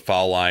got to the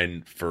foul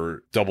line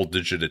for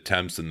double-digit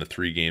attempts in the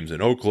 3 games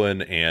in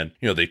Oakland, and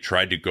you know they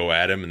tried to go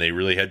at him, and they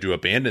really had to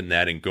abandon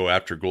that and go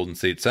after Golden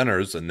State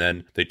centers, and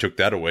then they took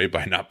that away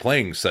by not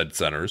playing said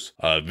centers.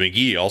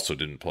 McGee also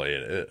didn't play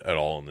it at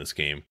all in this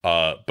game.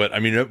 But I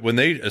mean,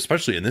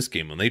 especially in this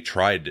game, when they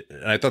tried,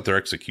 and I thought their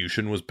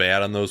execution was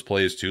bad on those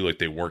plays too. Like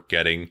they weren't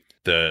getting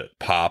the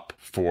pop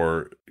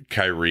for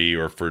Kyrie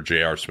or for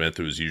J.R. Smith,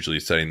 who was usually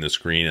setting the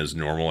screen as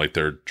normal. Like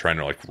they're trying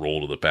to like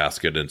roll to the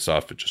basket and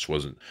stuff. It just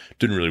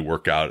didn't really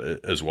work out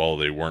as well.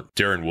 They weren't.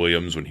 Darren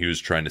Williams, when he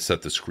was trying to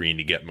set the screen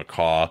to get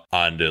McCaw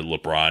onto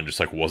LeBron, just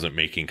like wasn't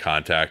making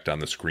contact on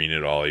the screen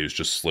at all. He was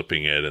just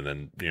slipping it, and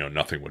then, you know,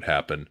 nothing would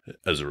happen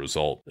as a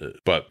result.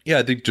 But yeah,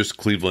 I think just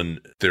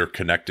Cleveland, their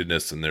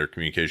connectedness and their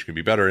communication can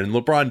be better. And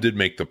LeBron did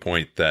make the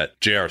point that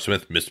J.R.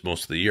 Smith missed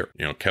most of the year.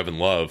 You know, Kevin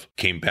Love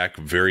came back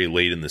very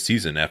late in the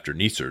season after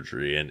knee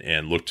surgery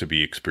and looked to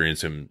be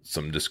experiencing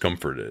some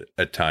discomfort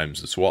at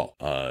times as well.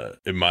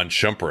 Iman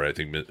Shumpert, I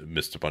think,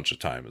 missed a bunch of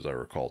time, as I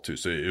recall, too.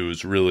 So it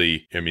was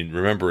really, I mean,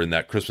 remember in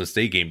that Christmas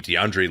Day game,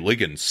 DeAndre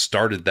Liggins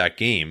started that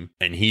game,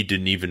 and he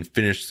didn't even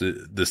finish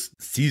this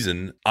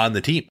season on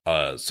the team.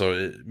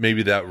 So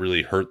maybe that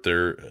really hurt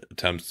their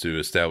attempts to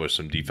establish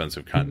some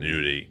defensive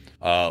continuity.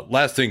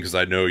 Last thing, because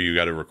I know you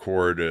got to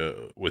record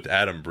with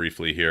Adam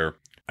briefly here.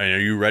 are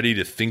you ready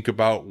to think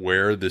about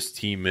where this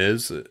team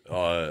is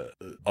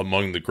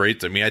among the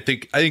greats? I mean, I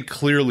think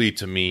clearly,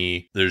 to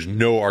me, there's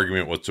no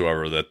argument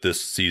whatsoever that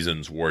this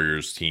season's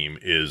Warriors team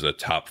is a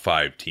top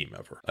 5 team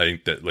ever. I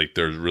think that like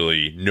there's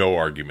really no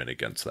argument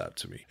against that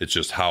to me. It's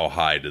just how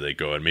high do they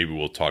go, and maybe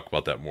we'll talk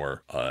about that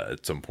more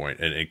at some point.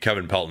 And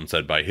Kevin Pelton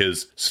said by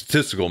his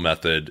statistical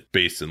method,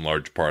 based in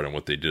large part on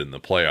what they did in the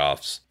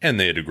playoffs, and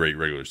they had a great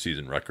regular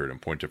season record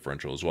and point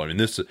differential as well. I mean,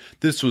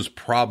 this was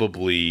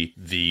probably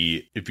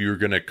if you were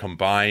going to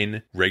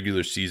combine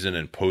regular season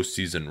and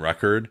postseason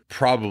record,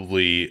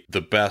 probably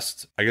the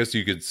best, I guess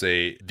you could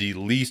say the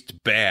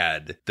least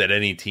bad that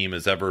any team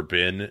has ever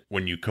been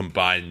when you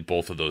combine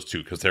both of those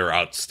two, because they're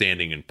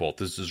outstanding in both.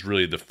 This is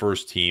really the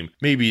first team,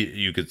 maybe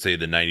you could say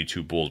the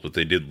 92 Bulls, but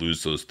they did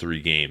lose those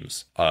 3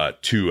 games,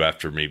 2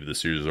 after maybe the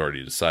series was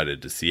already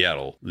decided to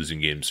Seattle,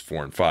 losing games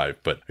 4 and 5.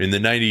 But in the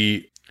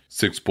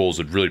 96 Bulls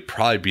would really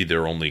probably be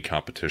their only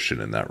competition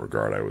in that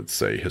regard, I would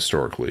say,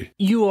 historically.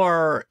 You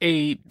are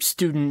a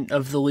student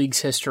of the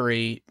league's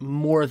history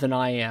more than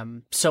I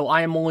am, so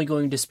I am only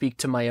going to speak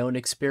to my own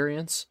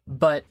experience.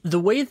 But the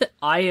way that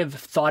I have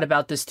thought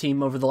about this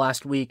team over the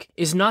last week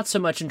is not so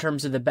much in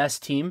terms of the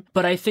best team,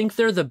 but I think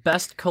they're the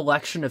best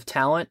collection of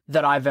talent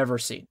that I've ever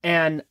seen.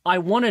 And I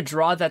want to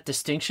draw that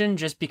distinction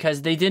just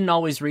because they didn't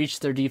always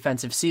reach their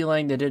defensive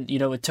ceiling. They didn't,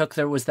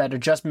 there was that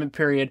adjustment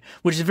period,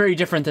 which is very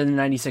different than the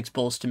 96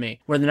 Bulls to me,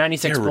 where the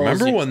 96 Bulls...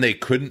 Remember when they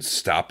couldn't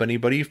stop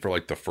anybody for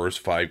like the first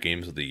 5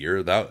 games of the year?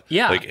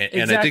 Exactly.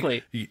 I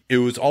think it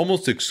was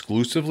almost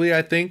exclusively,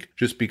 I think,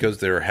 just because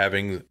they were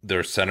having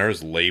their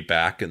centers lay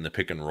back in the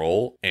pick and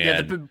roll,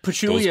 and the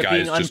Pachulia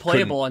being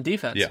unplayable on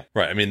defense. Yeah,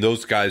 right. I mean,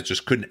 those guys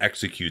just couldn't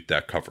execute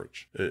that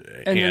coverage.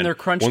 And then their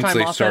crunch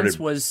time offense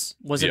was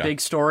a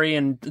big story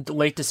in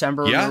late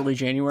December and early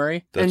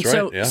January.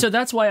 So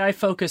that's why I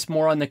focus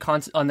more on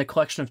the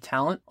collection of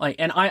talent.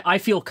 And I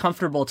feel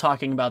comfortable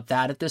talking about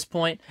that at this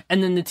point.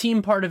 And then the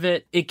team part of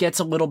it gets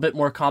a little bit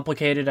more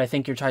complicated. I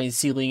think you're talking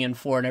ceiling and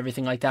floor and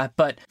everything like that,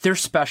 but they're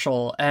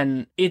special.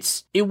 And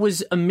it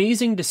was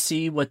amazing to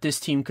see what this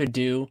team could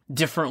do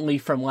differently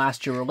from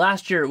last year.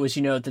 Last year, it was,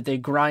 that they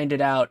grinded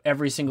out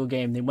every single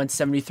game. They went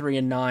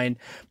 73-9,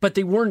 but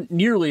they weren't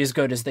nearly as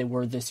good as they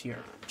were this year,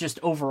 just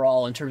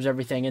overall in terms of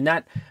everything. And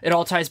that it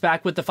all ties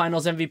back with the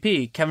finals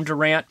MVP. Kevin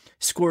Durant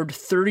scored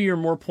 30 or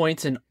more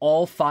points in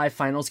all 5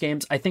 finals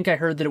games. I think I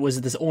heard that it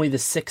was only the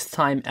 6th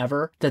time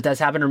ever that that's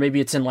happened, or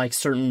maybe it's in like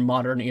certain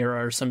modern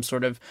era or some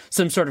sort of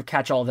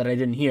catch-all that I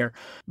didn't hear.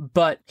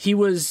 But he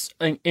was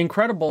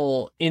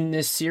incredible in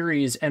this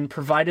series and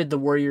provided the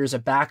Warriors a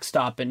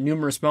backstop at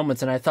numerous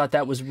moments. And I thought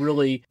that was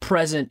really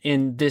present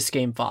in this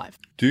game 5.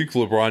 Do you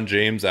think LeBron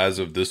James, as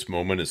of this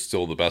moment, is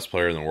still the best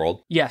player in the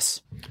world?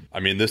 Yes.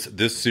 I mean,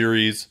 this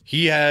series,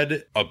 he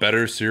had a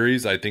better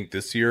series, I think,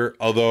 this year,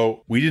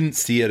 although we didn't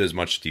see it as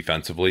much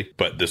defensively,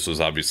 but this was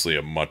obviously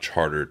a much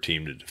harder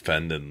team to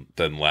defend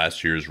than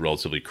last year's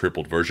relatively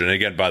crippled version. And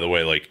again, by the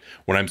way, like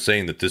when I'm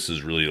saying that this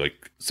is really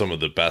like some of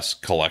the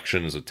best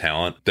collections of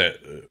talent that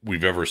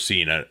we've ever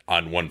seen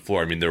on one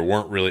floor. I mean, there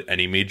weren't really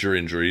any major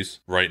injuries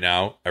right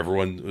now.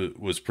 Everyone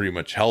was pretty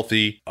much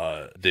healthy.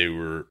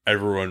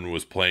 Everyone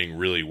was playing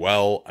really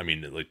well. I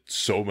mean, like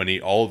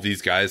all of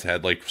these guys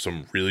had like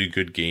some really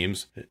good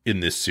games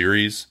in this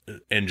series.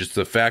 And just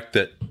the fact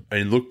that,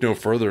 look no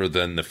further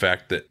than the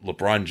fact that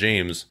LeBron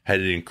James had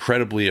an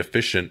incredibly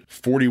efficient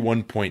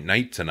 41-point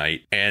night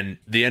tonight, and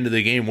the end of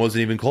the game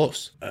wasn't even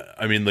close.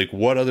 I mean, like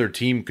what other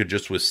team could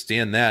just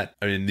withstand that?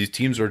 I mean, these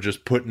teams are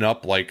just putting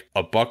up like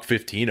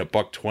 $115,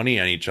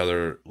 $120 on each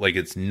other like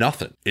it's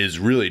nothing. Is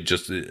really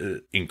just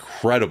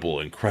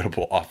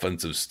incredible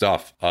offensive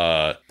stuff.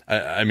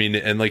 I mean,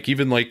 and like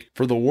even like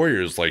for the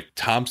Warriors, like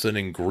Thompson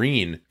and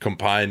Green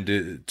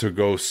combined to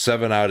go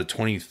 7 out of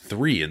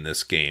 23 in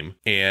this game,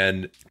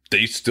 and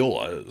they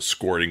still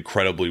scored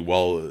incredibly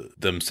well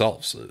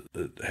themselves.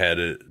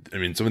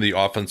 Some of the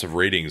offensive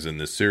ratings in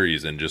this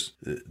series and just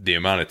the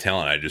amount of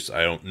talent,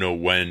 I don't know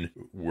when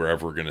we're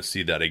ever going to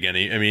see that again.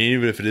 I mean,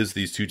 even if it is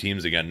these two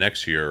teams again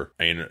next year,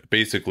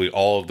 basically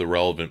all of the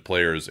relevant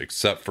players,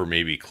 except for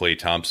maybe Klay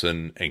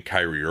Thompson and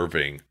Kyrie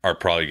Irving, are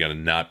probably going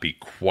to not be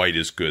quite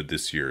as good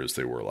this year as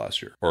they were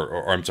last year.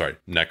 Or I'm sorry,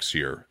 next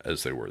year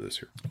as they were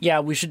this year.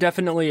 Yeah, we should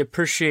definitely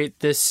appreciate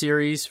this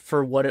series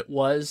for what it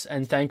was,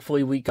 and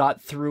thankfully we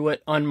got through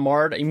it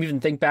unmarred. I even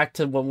think back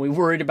to when we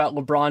worried about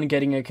LeBron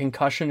getting a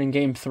concussion in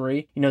Game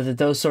 3, that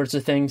those sorts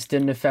of things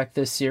didn't affect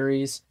this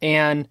series.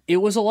 And it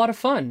was a lot of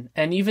fun.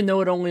 And even though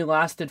it only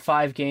lasted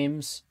 5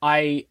 games,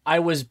 I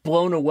was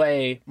blown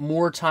away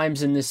more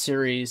times in this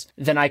series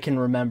than I can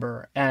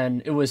remember.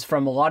 And it was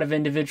from a lot of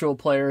individual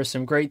players,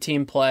 some great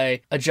team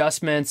play,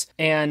 adjustments,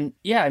 and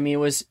yeah, I mean, it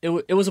was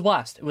a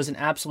blast. It was an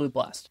absolute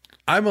blast.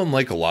 I'm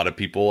unlike a lot of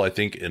people, I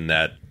think, in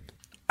that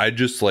I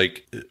just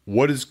like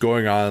what is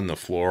going on the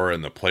floor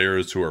and the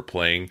players who are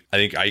playing. I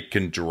think I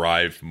can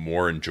derive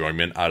more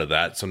enjoyment out of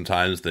that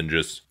sometimes than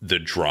just the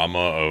drama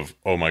of,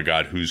 oh my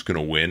God, who's going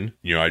to win?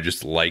 You know, I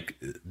just like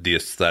the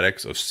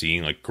aesthetics of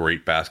seeing like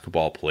great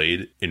basketball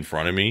played in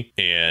front of me.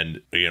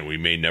 And again, we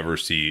may never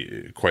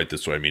see quite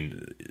this way. I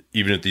mean,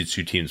 even if these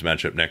two teams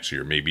match up next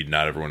year, maybe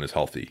not everyone is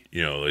healthy.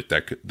 You know, like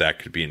that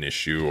could be an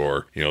issue,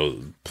 or, you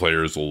know,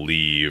 players will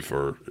leave,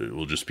 or it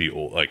will just be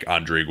like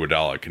Andre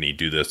Iguodala. Can he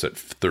do this at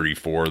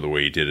 34 the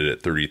way he did it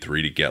at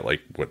 33 to get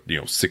like what, you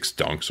know, 6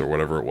 dunks or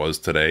whatever it was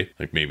today?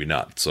 Like maybe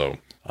not. So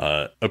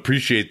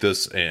appreciate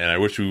this, and I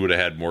wish we would have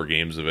had more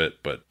games of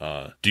it. But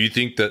do you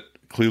think that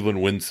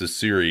Cleveland wins the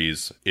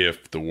series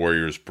if the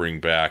Warriors bring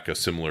back a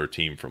similar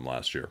team from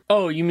last year?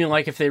 Oh, you mean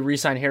like if they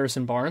re-sign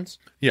Harrison Barnes?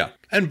 Yeah,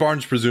 and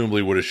Barnes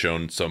presumably would have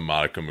shown some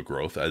modicum of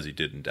growth as he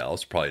did in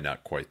Dallas. Probably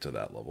not quite to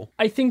that level.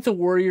 I think the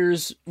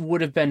Warriors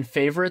would have been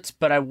favorites,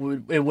 but it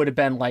would have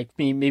been like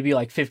maybe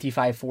like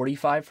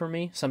 55-45 for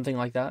me, something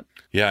like that.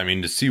 Yeah, I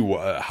mean, to see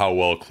how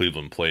well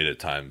Cleveland played at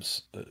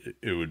times,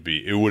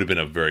 it would have been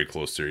a very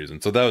close series.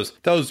 And so that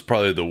was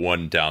probably the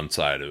one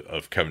downside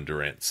of Kevin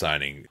Durant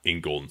signing in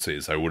Golden State.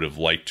 Is I would have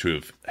liked to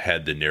have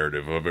had the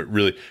narrative of it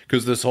really,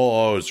 because this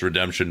whole it's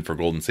redemption for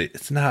Golden State.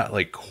 It's not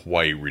like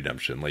quite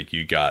redemption. Like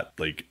you got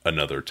like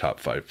another top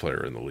 5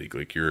 player in the league.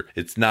 Like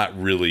it's not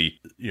really,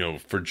 you know,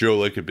 for Joe,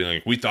 like it'd be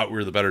like, we thought we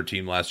were the better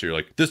team last year.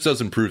 Like this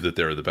doesn't prove that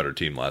they were the better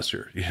team last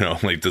year. You know,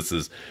 like this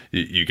is,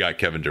 you got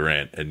Kevin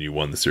Durant and you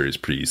won the series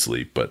pretty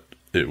easily, but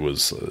it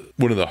was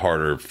one of the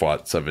harder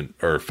fought 7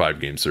 or 5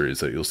 game series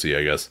that you'll see,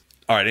 I guess.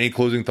 All right, any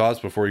closing thoughts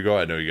before you go?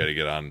 I know you got to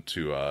get on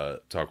to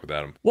talk with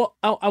Adam. Well,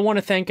 I want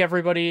to thank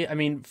everybody. I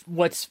mean,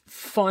 what's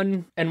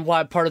fun and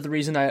why part of the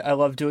reason I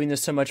love doing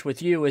this so much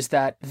with you is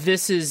that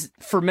this is,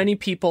 for many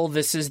people,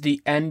 this is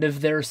the end of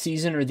their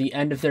season or the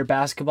end of their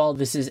basketball.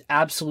 This is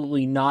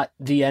absolutely not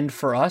the end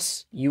for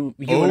us. You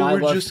and I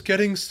we're just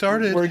getting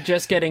started. We're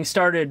just getting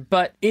started,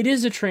 but it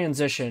is a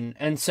transition.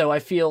 And so I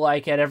feel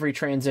like at every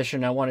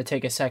transition, I want to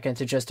take a second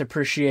to just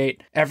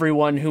appreciate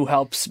everyone who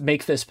helps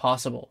make this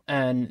possible.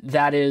 And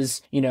that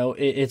is, you know,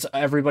 it's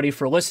everybody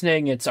for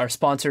listening, it's our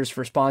sponsors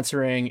for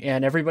sponsoring,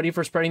 and everybody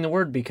for spreading the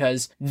word,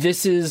 because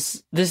this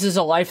is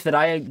a life that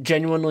I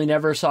genuinely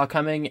never saw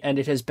coming, and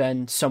it has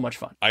been so much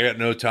fun. I got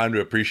no time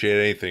to appreciate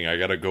anything. I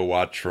got to go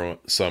watch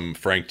some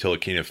Frank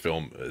Tilakina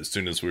film as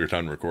soon as we're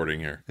done recording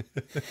here.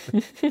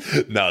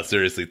 No,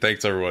 seriously,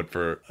 thanks everyone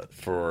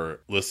for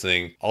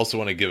listening. Also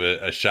want to give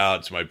a shout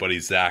out to my buddy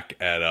Zach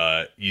at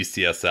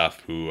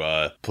UCSF, who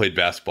played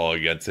basketball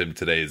against him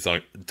today.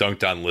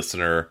 Dunked on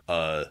Listener,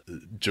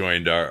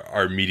 joined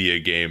our media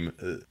game.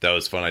 That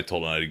was fun. I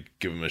told him I'd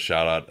give him a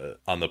shout out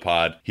on the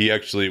pod. He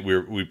actually,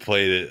 we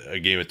played a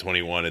game at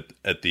 21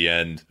 at the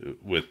end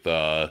with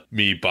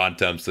me,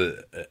 Bontemps,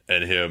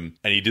 and him,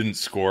 and he didn't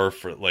score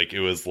for like,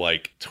 it was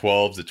like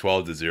 12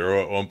 to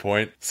 0 at one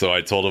point. So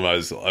I told him I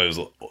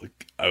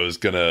was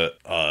gonna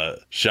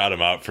shout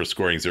him out for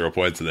scoring 0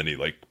 points, and then he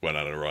like went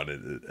on a run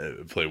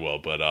and played well.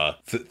 But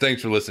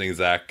thanks for listening,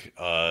 Zach.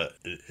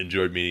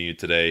 Enjoyed meeting you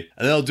today,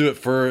 and that'll do it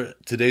for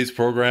today's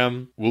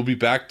program. We'll be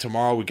back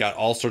tomorrow. We got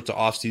all sorts of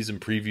off-season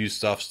preview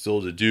stuff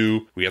still to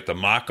do. We got the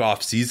mock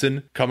off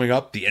season coming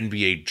up. The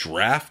NBA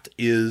draft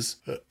is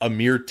a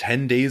mere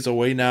 10 days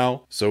away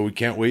now, so we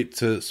can't wait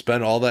to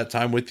spend all that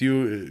time with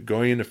you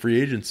going into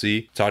free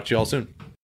agency. Talk to you all soon.